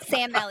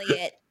 Sam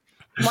Elliott.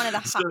 One of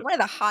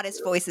the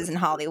hottest voices in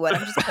Hollywood.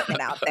 I'm just putting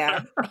it out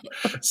there.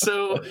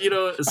 So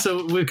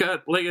we've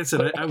got, like I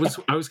said, I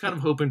was kind of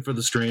hoping for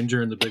The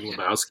Stranger and The Big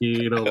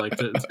Lebowski,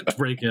 to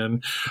break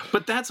in,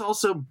 but that's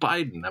also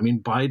Biden. I mean,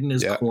 Biden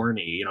is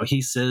corny.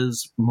 He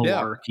says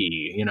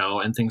malarkey,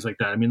 and things like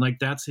that. I mean, like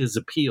that's his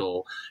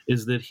appeal,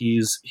 is that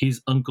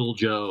he's Uncle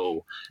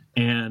Joe,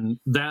 and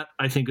that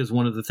I think is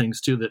one of the things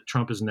too that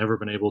Trump has never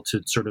been able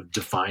to sort of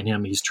define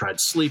him. He's tried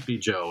Sleepy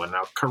Joe and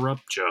now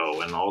Corrupt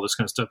Joe and all this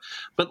kind of stuff,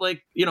 but like.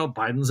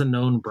 Biden's a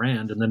known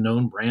brand, and the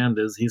known brand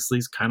is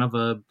he's kind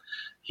of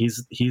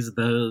he's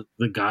the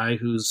guy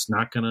who's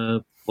not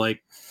gonna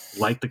light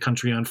the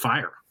country on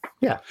fire.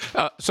 Yeah.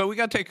 So we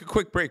got to take a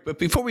quick break, but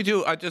before we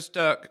do, I just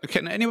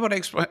can anybody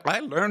explain? I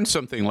learned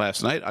something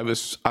last night.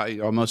 I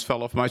almost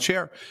fell off my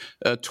chair.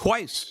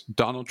 Twice,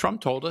 Donald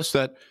Trump told us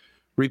that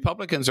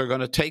Republicans are going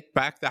to take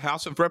back the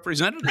House of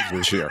Representatives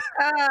this year.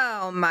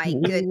 Oh, my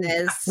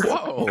goodness.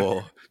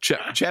 Whoa.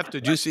 Jeff,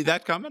 did you see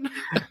that coming?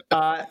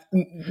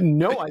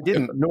 No, I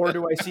didn't. Nor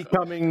do I see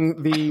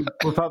coming the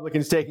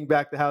Republicans taking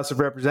back the House of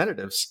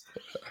Representatives.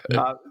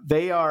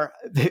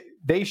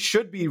 they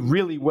should be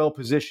really well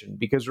positioned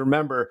because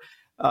remember,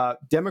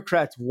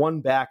 Democrats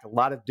won back a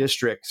lot of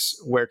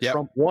districts where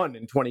Trump won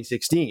in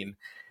 2016.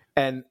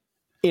 And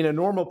in a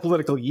normal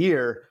political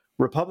year,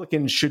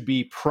 Republicans should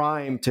be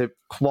primed to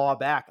claw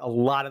back a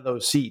lot of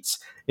those seats.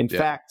 In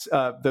fact,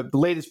 the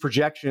latest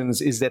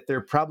projections is that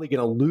they're probably going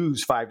to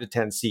lose 5 to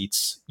 10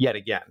 seats yet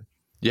again.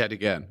 Yet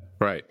again.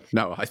 Right.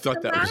 No, I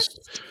thought that was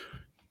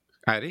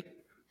Addy.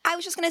 I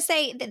was just going to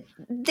say that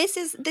this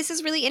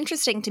is really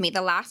interesting to me.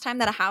 The last time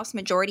that a House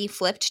majority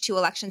flipped 2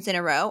 elections in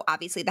a row,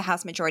 obviously the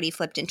House majority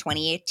flipped in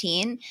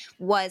 2018,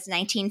 was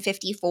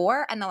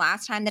 1954. And the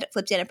last time that it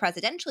flipped in a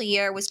presidential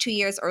year was 2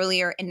 years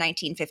earlier in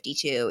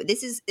 1952.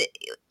 This is,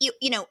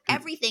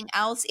 everything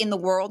else in the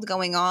world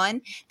going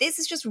on. This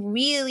is just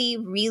really,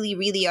 really,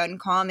 really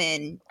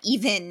uncommon,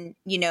 even,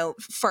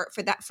 for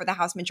the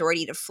House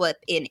majority to flip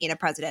in a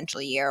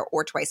presidential year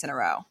or twice in a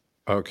row.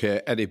 Okay,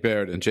 Addy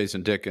Baird and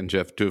Jason Dick and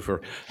Jeff Dufour.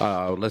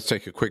 Let's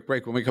take a quick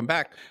break. When we come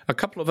back, a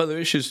couple of other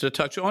issues to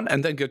touch on,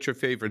 and then get your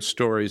favorite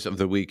stories of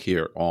the week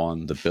here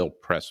on the Bill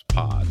Press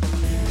Pod.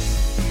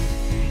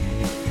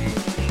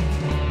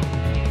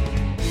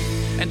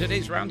 And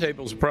today's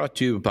roundtable is brought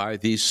to you by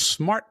the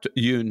SMART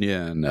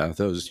Union.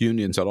 Those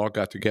unions that all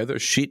got together,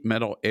 sheet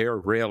metal, air,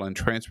 rail, and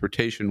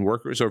transportation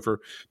workers,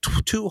 over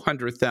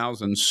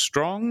 200,000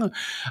 strong.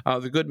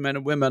 The good men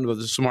and women of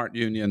the SMART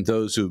Union,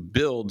 those who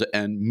build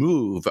and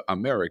move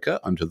America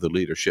under the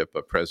leadership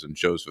of President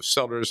Joseph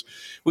Sellers.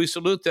 We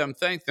salute them,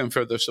 thank them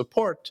for their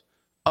support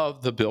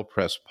of the Bill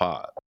Press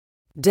Pod.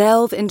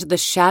 Delve into the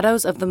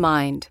shadows of the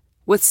mind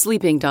with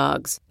Sleeping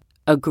Dogs,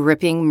 a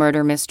gripping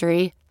murder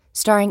mystery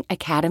starring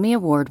Academy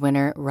Award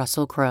winner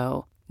Russell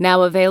Crowe.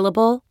 Now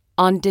available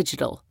on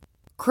digital.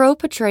 Crowe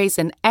portrays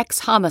an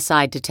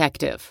ex-homicide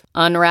detective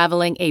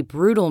unraveling a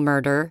brutal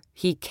murder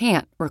he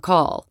can't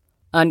recall.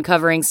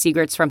 Uncovering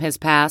secrets from his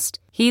past,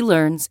 he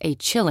learns a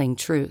chilling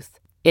truth.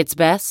 It's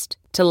best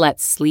to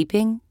let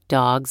sleeping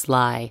dogs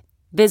lie.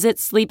 Visit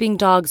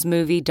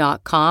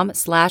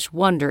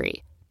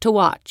sleepingdogsmovie.com/Wondery to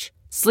watch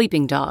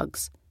Sleeping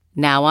Dogs,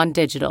 now on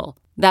digital.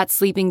 That's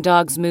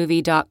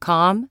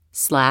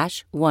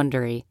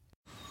sleepingdogsmovie.com/Wondery.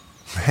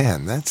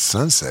 Man, that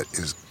sunset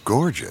is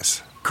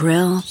gorgeous.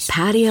 Grill,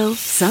 patio,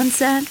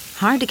 sunset.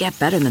 Hard to get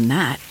better than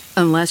that.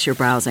 Unless you're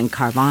browsing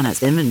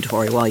Carvana's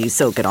inventory while you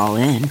soak it all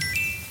in.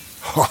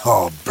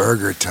 Oh,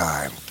 burger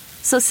time.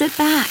 So sit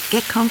back,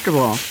 get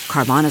comfortable.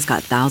 Carvana's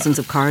got thousands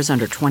of cars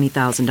under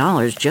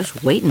 $20,000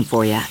 just waiting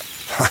for you.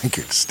 I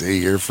could stay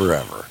here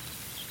forever.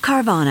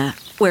 Carvana,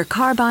 where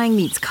car buying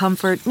meets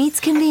comfort meets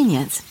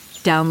convenience.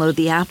 Download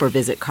the app or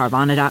visit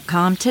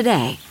Carvana.com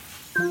today.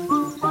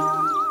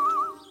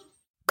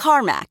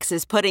 CarMax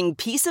is putting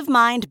peace of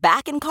mind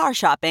back in car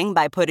shopping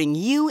by putting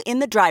you in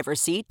the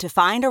driver's seat to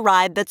find a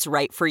ride that's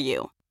right for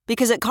you.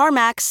 Because at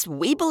CarMax,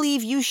 we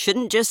believe you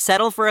shouldn't just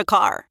settle for a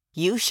car.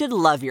 You should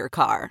love your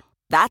car.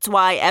 That's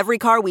why every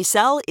car we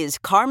sell is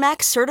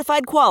CarMax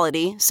certified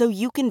quality, so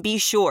you can be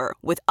sure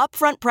with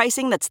upfront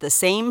pricing that's the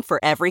same for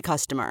every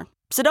customer.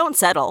 So don't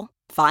settle.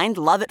 Find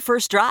love at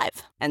first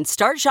drive and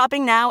start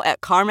shopping now at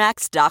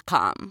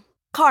CarMax.com.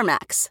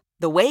 CarMax,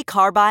 the way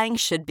car buying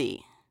should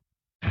be.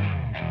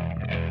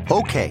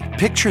 Okay,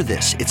 picture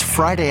this. It's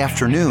Friday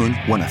afternoon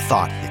when a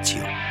thought hits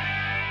you.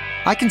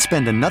 I can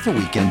spend another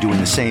weekend doing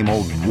the same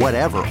old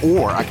whatever,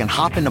 or I can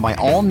hop into my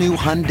all-new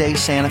Hyundai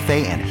Santa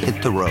Fe and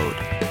hit the road.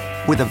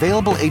 With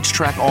available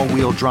H-Track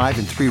all-wheel drive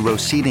and 3-row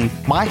seating,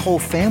 my whole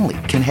family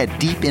can head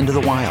deep into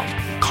the wild.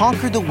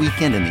 Conquer the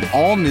weekend in the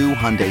all-new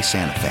Hyundai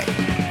Santa Fe.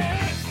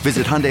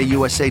 Visit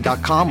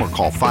HyundaiUSA.com or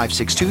call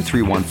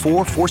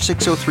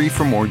 562-314-4603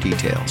 for more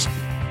details.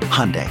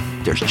 Hyundai,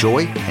 there's joy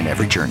in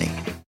every journey.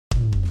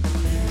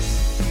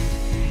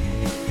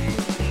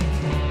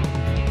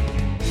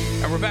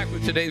 We're back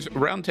with today's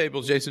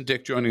roundtable. Jason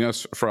Dick joining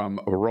us from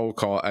Roll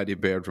Call, Addy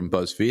Baird from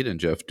Buzzfeed, and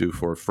Jeff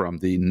Dufour from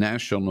the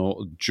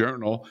National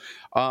Journal.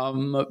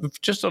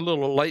 Just a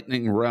little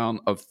lightning round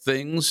of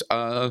things.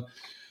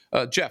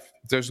 Jeff,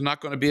 there's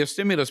not going to be a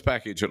stimulus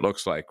package, it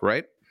looks like,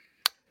 right?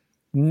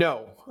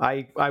 No,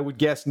 I would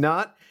guess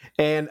not.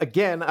 And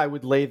again, I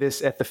would lay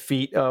this at the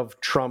feet of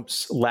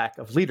Trump's lack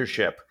of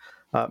leadership.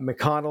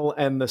 McConnell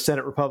and the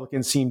Senate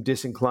Republicans seem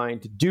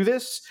disinclined to do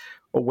this.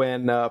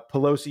 When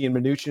Pelosi and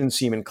Mnuchin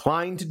seem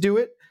inclined to do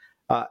it.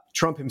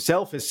 Trump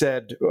himself has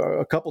said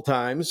a couple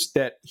times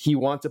that he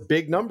wants a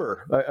big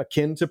number,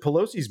 akin to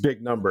Pelosi's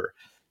big number.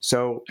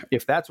 So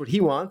if that's what he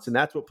wants and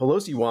that's what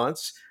Pelosi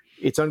wants,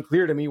 it's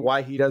unclear to me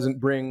why he doesn't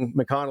bring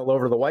McConnell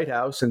over to the White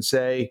House and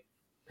say,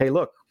 hey,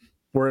 look,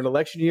 we're in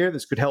election year.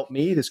 This could help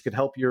me. This could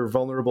help your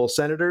vulnerable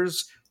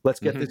senators. Let's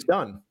get this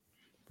done.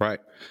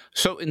 Right.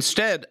 So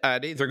instead,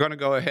 Addy, they're going to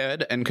go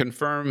ahead and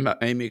confirm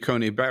Amy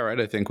Coney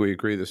Barrett. I think we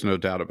agree, there's no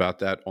doubt about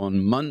that,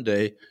 on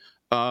Monday,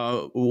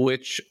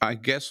 which I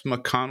guess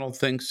McConnell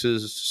thinks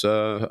is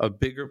a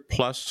bigger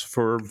plus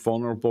for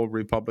vulnerable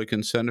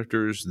Republican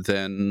senators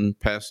than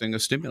passing a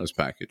stimulus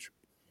package.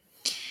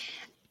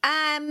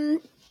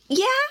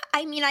 Yeah,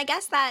 I mean, I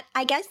guess that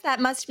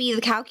must be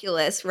the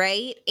calculus,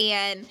 right?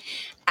 And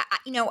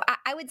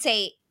I would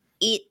say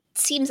it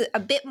seems a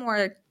bit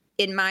more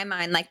in my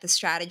mind, like the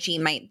strategy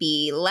might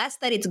be less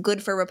that it's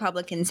good for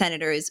Republican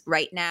senators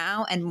right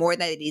now and more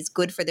that it is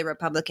good for the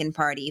Republican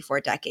Party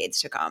for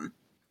decades to come.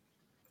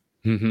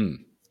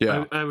 Mm-hmm.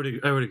 Yeah, I would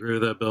agree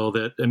with that, Bill.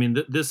 That I mean,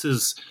 this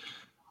has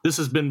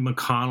been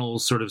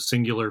McConnell's sort of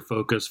singular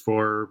focus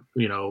for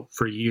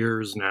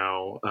years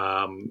now.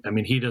 I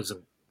mean, he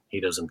doesn't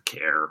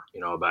care,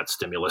 about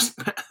stimulus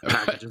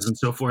packages and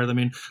so forth. I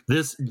mean,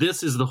 this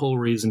is the whole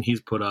reason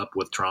he's put up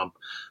with Trump,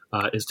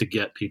 is to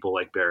get people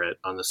like Barrett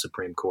on the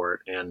Supreme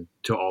Court and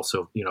to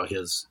also,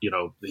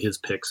 his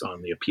picks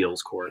on the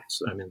appeals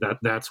courts. I mean,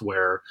 that's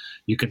where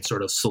you can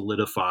sort of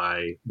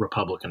solidify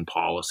Republican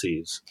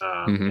policies,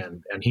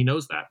 and he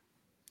knows that.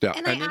 Yeah,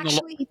 and I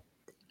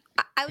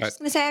was just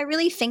going to say, I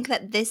really think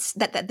that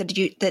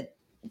that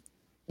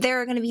there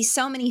are going to be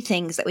so many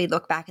things that we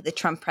look back at the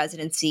Trump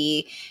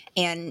presidency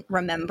and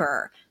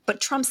remember,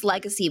 but Trump's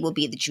legacy will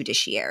be the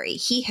judiciary.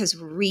 He has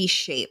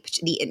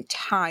reshaped the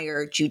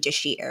entire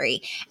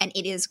judiciary, and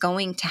it is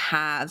going to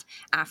have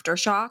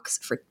aftershocks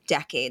for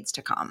decades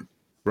to come.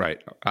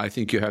 Right. I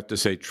think you have to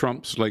say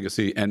Trump's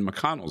legacy and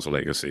McConnell's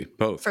legacy,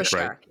 both. For sure.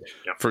 Right?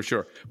 Yeah. For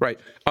sure. Right.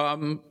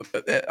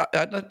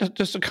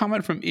 Just a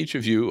comment from each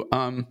of you.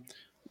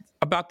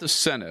 About the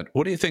Senate,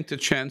 what do you think the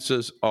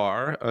chances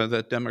are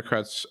that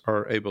Democrats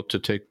are able to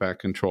take back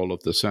control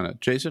of the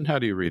Senate? Jason, how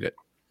do you read it?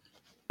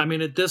 I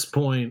mean, at this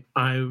point,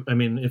 I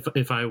mean,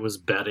 if I was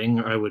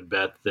betting, I would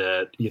bet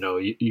that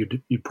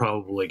you'd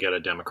probably get a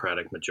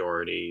Democratic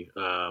majority.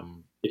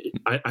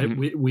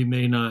 We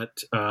may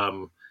not.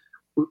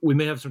 We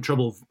may have some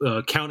trouble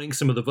counting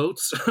some of the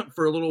votes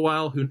for a little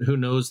while. Who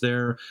knows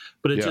there?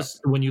 But just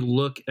when you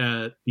look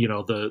at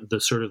the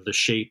sort of the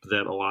shape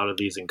that a lot of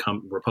these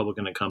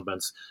Republican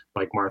incumbents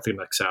like Martha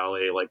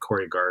McSally, like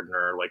Cory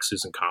Gardner, like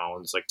Susan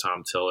Collins, like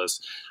Tom Tillis,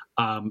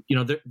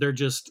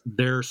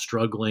 they're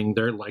struggling.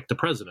 They're like the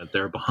president.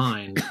 They're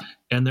behind,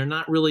 and they're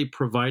not really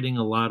providing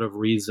a lot of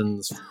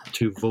reasons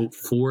to vote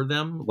for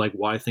them, like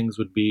why things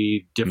would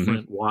be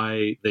different,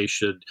 why they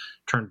should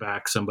turn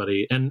back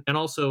somebody, and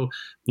also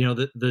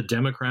the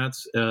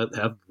Democrats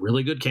have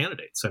really good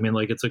candidates. I mean,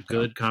 like it's a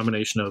good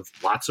combination of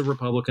lots of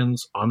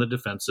Republicans on the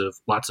defensive,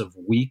 lots of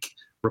weak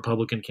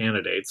Republican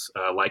candidates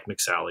like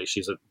McSally.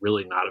 She's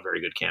really not a very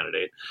good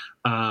candidate,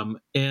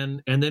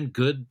 and then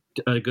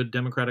a good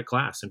Democratic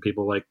class and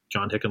people like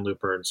John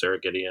Hickenlooper and Sarah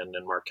Gideon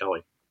and Mark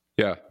Kelly.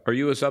 Yeah, are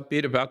you as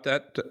upbeat about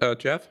that,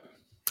 Jeff?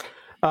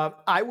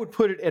 I would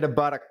put it at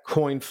about a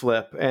coin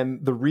flip.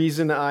 And the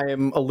reason I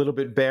am a little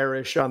bit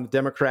bearish on the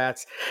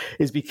Democrats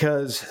is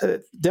because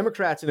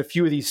Democrats in a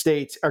few of these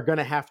states are going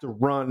to have to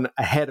run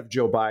ahead of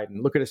Joe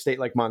Biden. Look at a state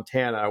like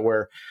Montana,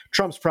 where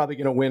Trump's probably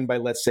going to win by,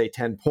 let's say,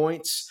 10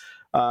 points.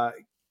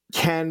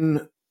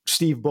 Can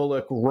Steve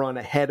Bullock run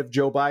ahead of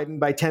Joe Biden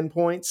by 10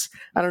 points?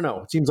 I don't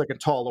know. It seems like a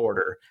tall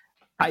order.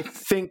 I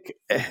think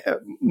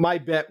my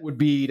bet would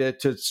be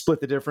to split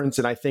the difference,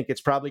 and I think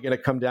it's probably going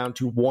to come down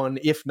to one,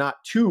 if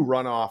not two,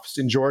 runoffs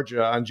in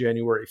Georgia on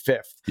January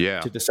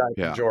 5th to decide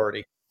the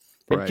majority.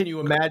 And can you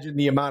imagine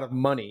the amount of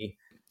money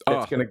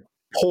that's going to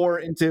pour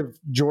into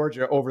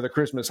Georgia over the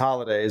Christmas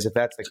holidays if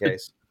that's the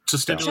case? It's a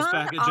stimulus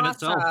package in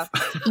itself.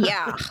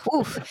 Yeah.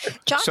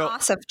 John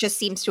Ossoff just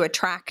seems to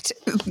attract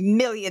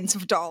millions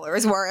of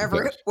dollars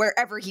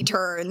wherever he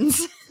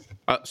turns.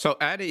 So,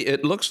 Addy,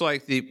 it looks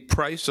like the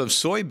price of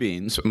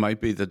soybeans might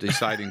be the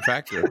deciding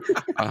factor.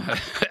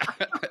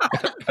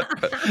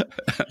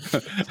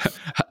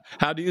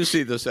 How do you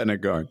see the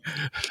Senate going?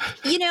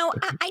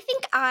 I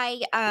think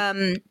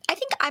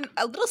I'm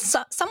a little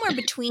somewhere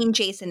between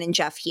Jason and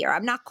Jeff here.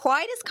 I'm not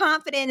quite as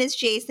confident as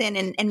Jason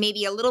and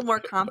maybe a little more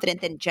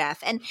confident than Jeff.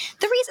 And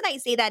the reason I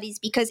say that is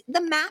because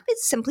the map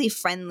is simply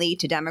friendly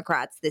to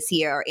Democrats this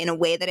year in a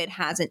way that it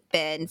hasn't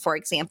been, for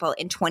example,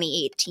 in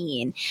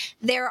 2018.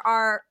 There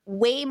are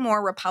way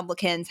more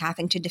Republicans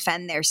having to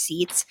defend their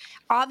seats.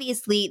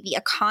 Obviously, the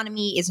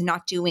economy is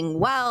not doing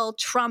well.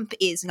 Trump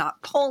is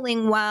not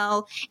polling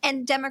well.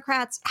 And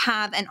Democrats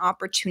have an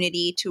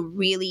opportunity to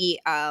really,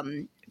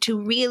 I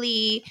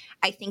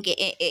think,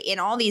 in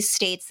all these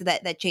states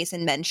that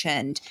Jason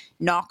mentioned,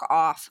 knock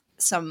off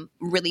some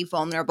really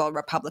vulnerable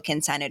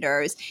Republican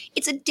senators.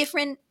 It's a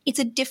different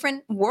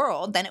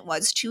world than it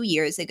was 2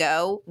 years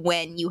ago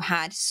when you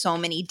had so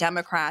many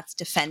Democrats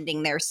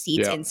defending their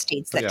seats in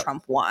states that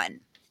Trump won.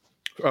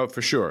 Oh,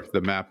 for sure. The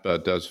map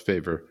does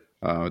favor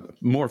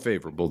more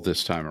favorable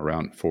this time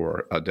around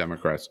for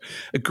Democrats.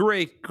 A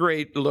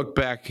great look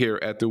back here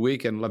at the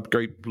week and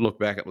great look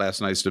back at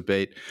last night's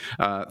debate.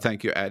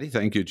 Thank you, Addy.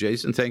 Thank you,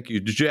 Jason. Thank you,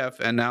 Jeff.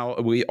 And now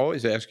we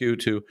always ask you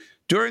to,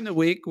 during the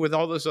week, with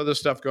all this other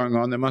stuff going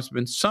on, there must have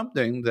been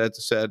something that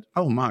said,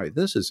 oh my,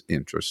 this is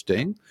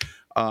interesting.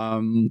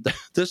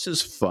 This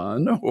is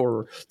fun,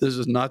 or this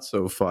is not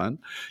so fun.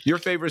 Your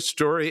favorite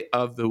story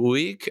of the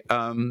week.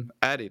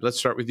 Addy, let's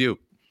start with you.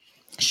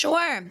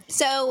 Sure.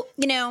 So,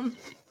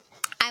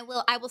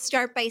 I will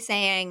start by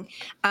saying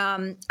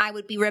I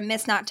would be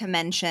remiss not to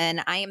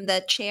mention I am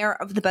the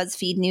chair of the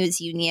Buzzfeed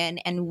News Union,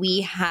 and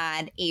we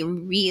had a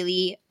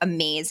really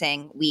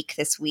amazing week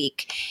this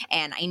week.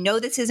 And I know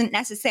this isn't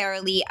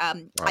necessarily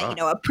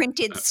a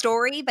printed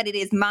story, but it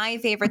is my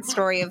favorite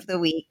story of the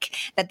week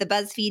that the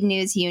Buzzfeed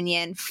News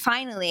Union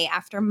finally,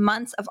 after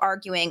months of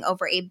arguing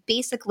over a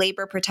basic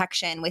labor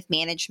protection with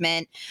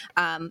management,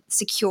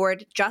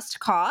 secured just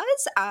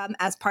cause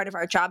as part of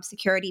our job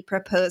security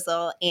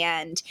proposal.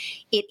 And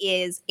it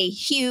is a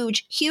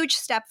huge, huge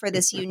step for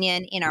this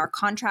union in our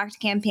contract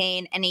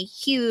campaign and a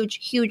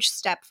huge, huge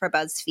step for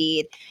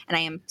BuzzFeed. And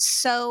I am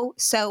so,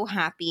 so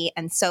happy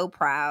and so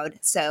proud.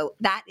 So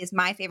that is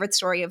my favorite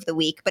story of the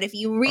week. But if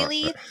you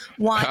really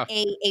want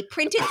a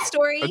printed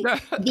story,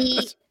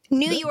 the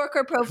New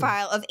Yorker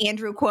profile of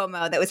Andrew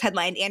Cuomo that was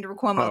headlined Andrew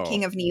Cuomo,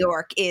 King of New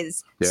York,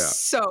 is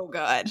so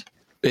good.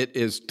 It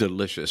is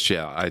delicious.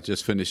 Yeah, I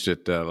just finished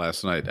it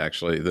last night,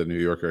 actually, the New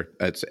Yorker.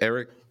 It's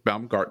Eric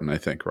Baumgarten, I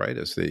think, right?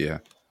 Is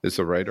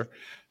the writer?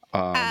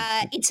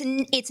 It's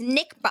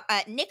Nick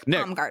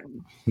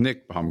Baumgarten.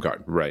 Nick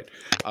Baumgarten, right.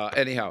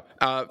 Anyhow,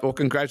 well,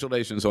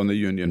 congratulations on the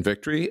union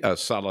victory.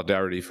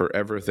 Solidarity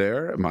forever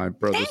there, my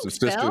brothers and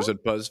sisters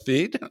at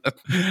BuzzFeed.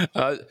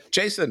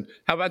 Jason,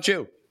 how about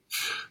you?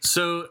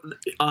 So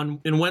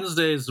in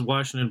Wednesday's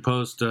Washington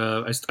Post,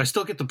 I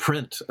still get the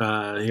print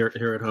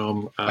here at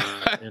home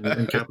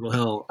in Capitol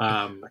Hill.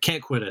 I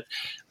can't quit it.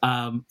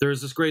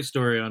 There's this great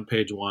story on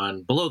page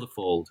 1, below the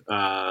fold,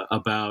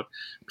 about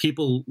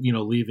people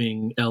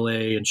leaving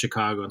L.A. and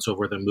Chicago and so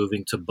forth and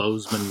moving to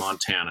Bozeman,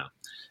 Montana,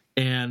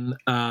 and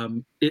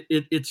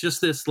it's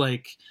just this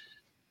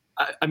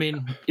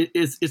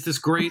it's this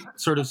great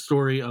sort of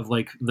story of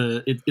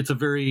it's a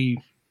very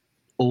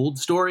old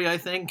story, I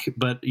think,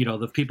 but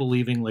the people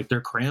leaving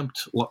their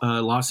cramped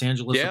Los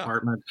Angeles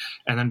apartment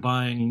and then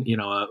buying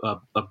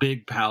a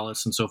big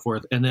palace and so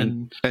forth, and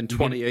then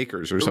 20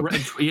 acres or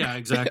something. Yeah,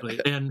 exactly.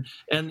 and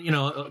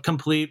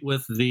complete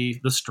with the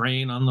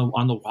strain on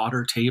the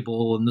water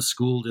table and the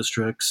school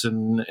districts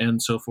and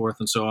so forth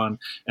and so on,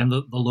 and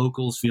the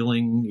locals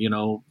feeling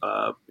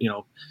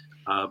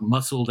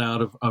muscled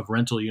out of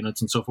rental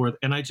units and so forth.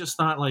 And I just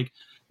thought I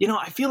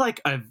feel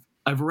like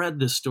I've read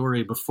this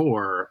story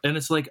before, and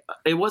it's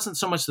it wasn't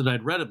so much that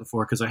I'd read it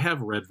before, because I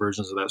have read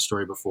versions of that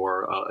story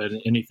before,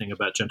 and anything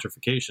about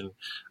gentrification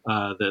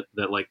that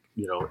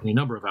any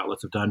number of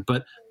outlets have done.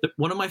 But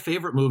one of my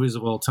favorite movies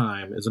of all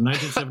time is a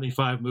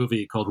 1975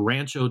 movie called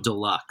Rancho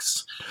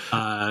Deluxe,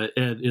 and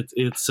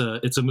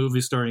it's a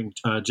movie starring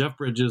Jeff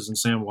Bridges and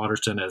Sam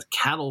Waterston as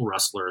cattle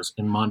rustlers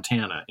in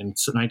Montana, in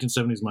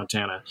 1970s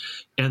Montana,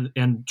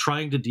 and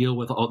trying to deal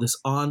with all this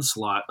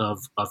onslaught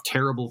of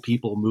terrible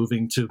people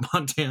moving to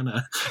Montana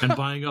and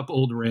buying up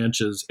old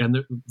ranches. And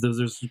there's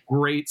this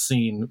great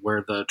scene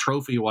where the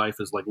trophy wife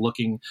is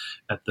looking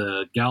at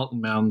the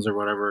Gallatin Mountains or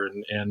whatever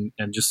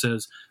and just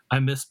says, "I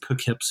miss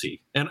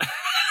Poughkeepsie."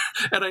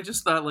 And I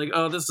just thought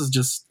this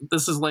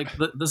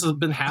has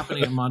been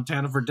happening in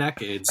Montana for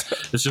decades.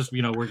 It's just,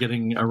 we're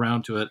getting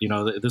around to it.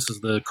 This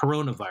is the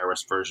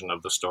coronavirus version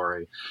of the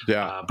story.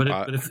 Yeah. But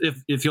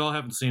if y'all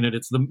haven't seen it,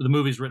 it's the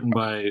movie's written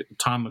by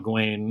Tom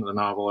McGuane, the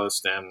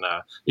novelist, and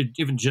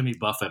even Jimmy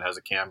Buffett has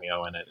a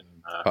cameo in it.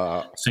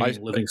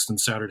 Singing Livingston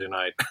Saturday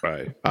Night.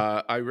 Right.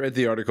 I read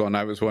the article and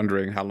I was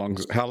wondering how long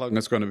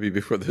it's going to be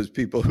before those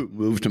people who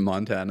move to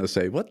Montana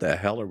say, "What the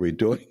hell are we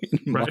doing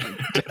in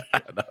Montana?"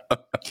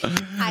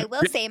 I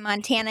will say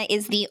Montana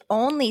is the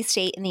only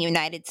state in the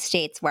United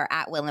States where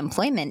at-will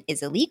employment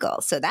is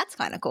illegal. So that's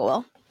kind of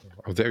cool.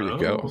 Oh, there you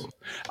go.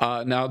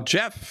 Now,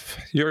 Jeff,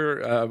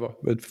 your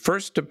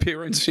first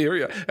appearance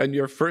here and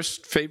your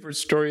first favorite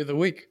story of the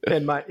week.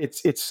 And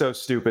it's so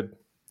stupid.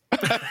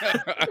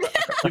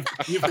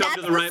 You've come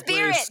to the right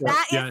place.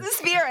 That is the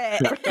spirit.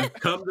 You've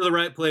come to the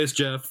right place,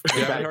 Jeff.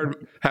 Yeah,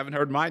 haven't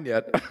heard mine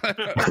yet.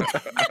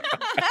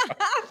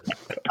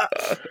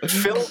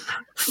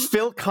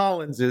 Phil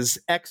Collins's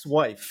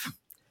ex-wife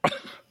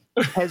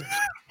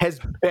has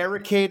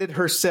barricaded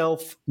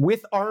herself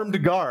with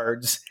armed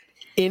guards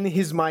in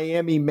his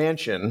Miami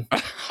mansion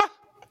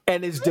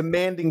and is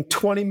demanding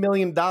 $20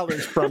 million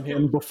from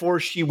him before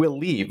she will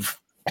leave.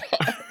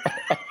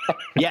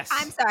 Yes.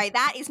 I'm sorry.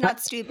 That is not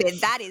stupid.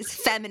 That is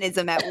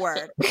feminism at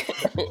work.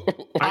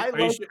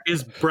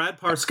 Is Brad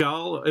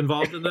Parscale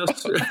involved in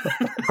this?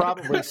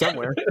 Probably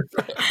somewhere.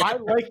 I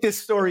like this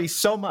story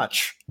so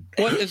much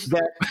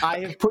that I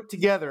have put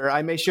together,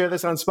 I may share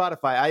this on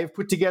Spotify, I have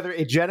put together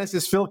a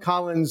Genesis Phil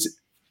Collins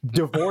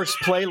divorce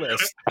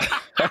playlist.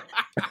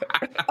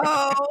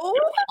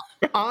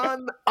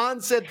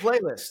 On said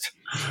playlist.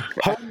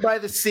 Home by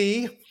the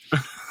Sea,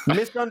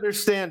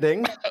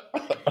 Misunderstanding,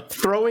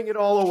 Throwing It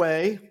All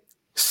Away,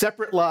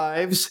 Separate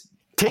Lives,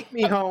 Take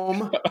Me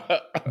Home,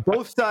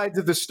 Both Sides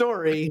of the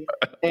Story,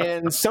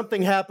 and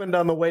Something Happened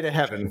on the Way to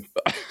Heaven.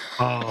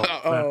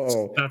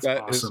 That's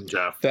awesome,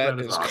 Jeff. That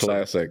is awesome.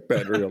 Classic.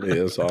 That really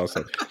is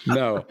awesome.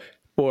 No,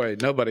 boy,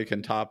 nobody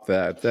can top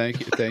that.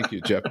 Thank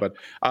you, Jeff. But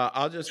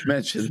I'll just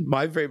mention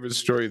my favorite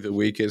story of the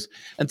week is,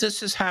 and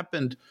this has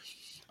happened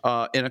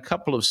in a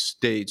couple of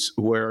states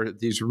where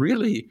these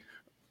really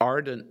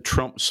ardent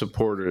Trump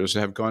supporters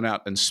have gone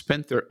out and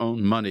spent their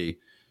own money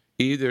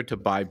either to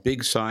buy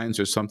big signs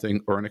or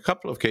something, or in a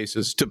couple of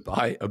cases to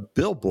buy a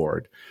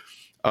billboard,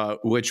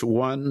 which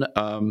one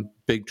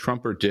big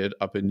Trumper did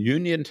up in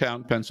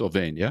Uniontown,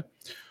 Pennsylvania,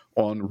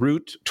 on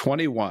Route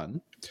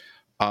 21.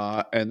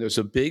 And there's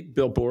a big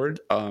billboard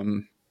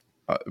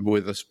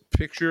with a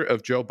picture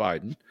of Joe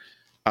Biden.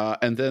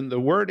 And then the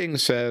wording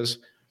says,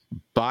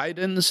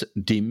 Biden's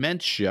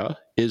dementia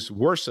is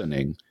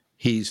worsening.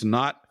 He's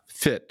not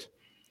fit.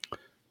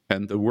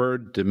 And the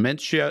word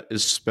dementia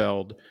is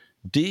spelled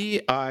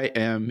D-I-M-E-N-S-I-A.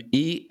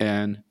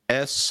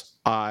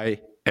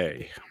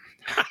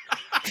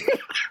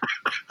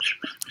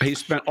 He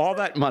spent all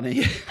that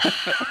money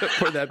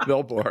for that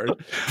billboard.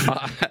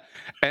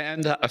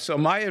 So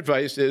my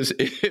advice is,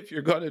 if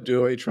you're going to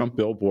do a Trump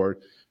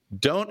billboard,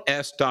 don't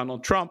ask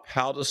Donald Trump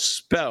how to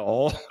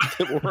spell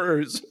the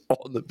words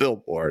on the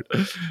billboard,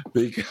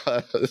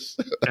 because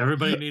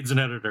everybody needs an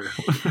editor.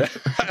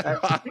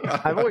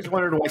 I've always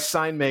wondered why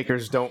sign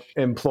makers don't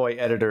employ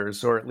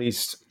editors, or at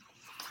least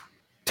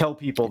tell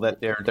people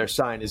that their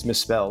sign is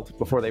misspelled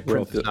before they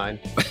print the sign.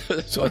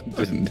 This one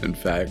didn't, in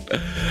fact.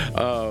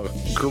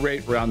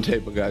 Great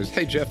roundtable, guys.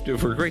 Hey, Jeff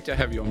Dufour, great to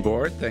have you on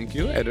board. Thank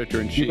you.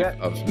 Editor-in-Chief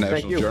of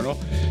National Journal.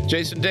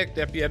 Jason Dick,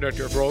 Deputy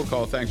Editor of Roll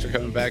Call. Thanks for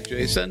coming back,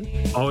 Jason.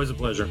 Always a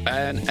pleasure.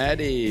 And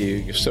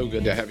Addy, so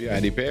good to have you.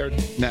 Addy Baird,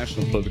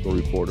 National Political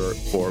Reporter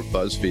for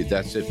Buzzfeed.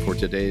 That's it for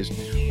today's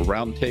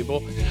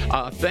Roundtable.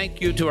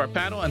 Thank you to our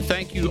panel, and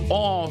thank you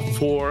all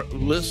for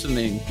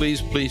listening.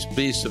 Please, please,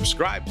 please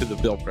subscribe to the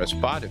Bill Press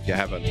Pod if you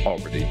haven't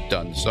already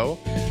done so.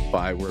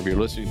 By wherever you're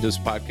listening to this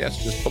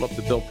podcast, just pull up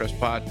the Bill Press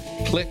Pod,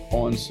 click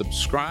on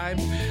subscribe,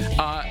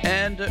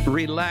 and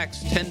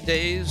relax 10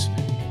 days,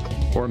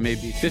 or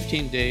maybe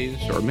 15 days,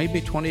 or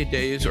maybe 20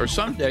 days, or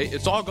someday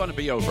it's all going to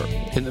be over.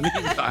 In the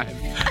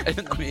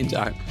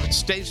meantime,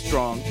 stay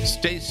strong,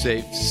 stay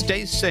safe,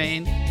 stay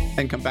sane,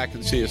 and come back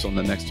and see us on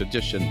the next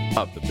edition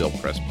of the Bill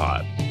Press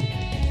Pod.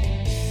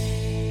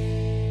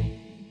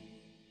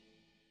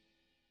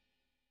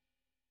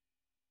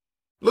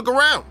 Look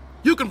around.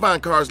 You can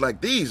find cars like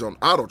these on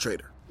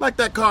AutoTrader, like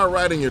that car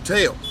right in your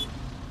tail.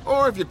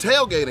 Or if you're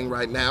tailgating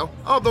right now,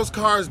 all those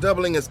cars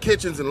doubling as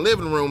kitchens and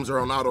living rooms are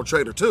on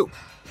AutoTrader too.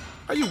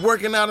 Are you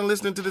working out and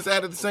listening to this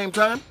ad at the same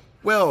time?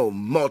 Well,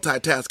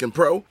 multitasking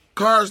pro,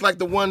 cars like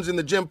the ones in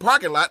the gym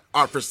parking lot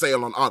are for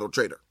sale on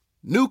AutoTrader.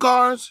 New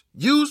cars,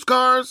 used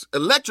cars,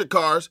 electric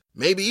cars,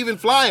 maybe even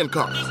flying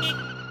cars.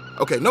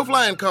 Okay, no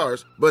flying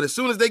cars, but as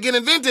soon as they get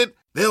invented,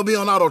 they'll be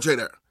on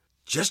AutoTrader.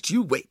 Just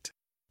you wait.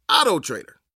 AutoTrader.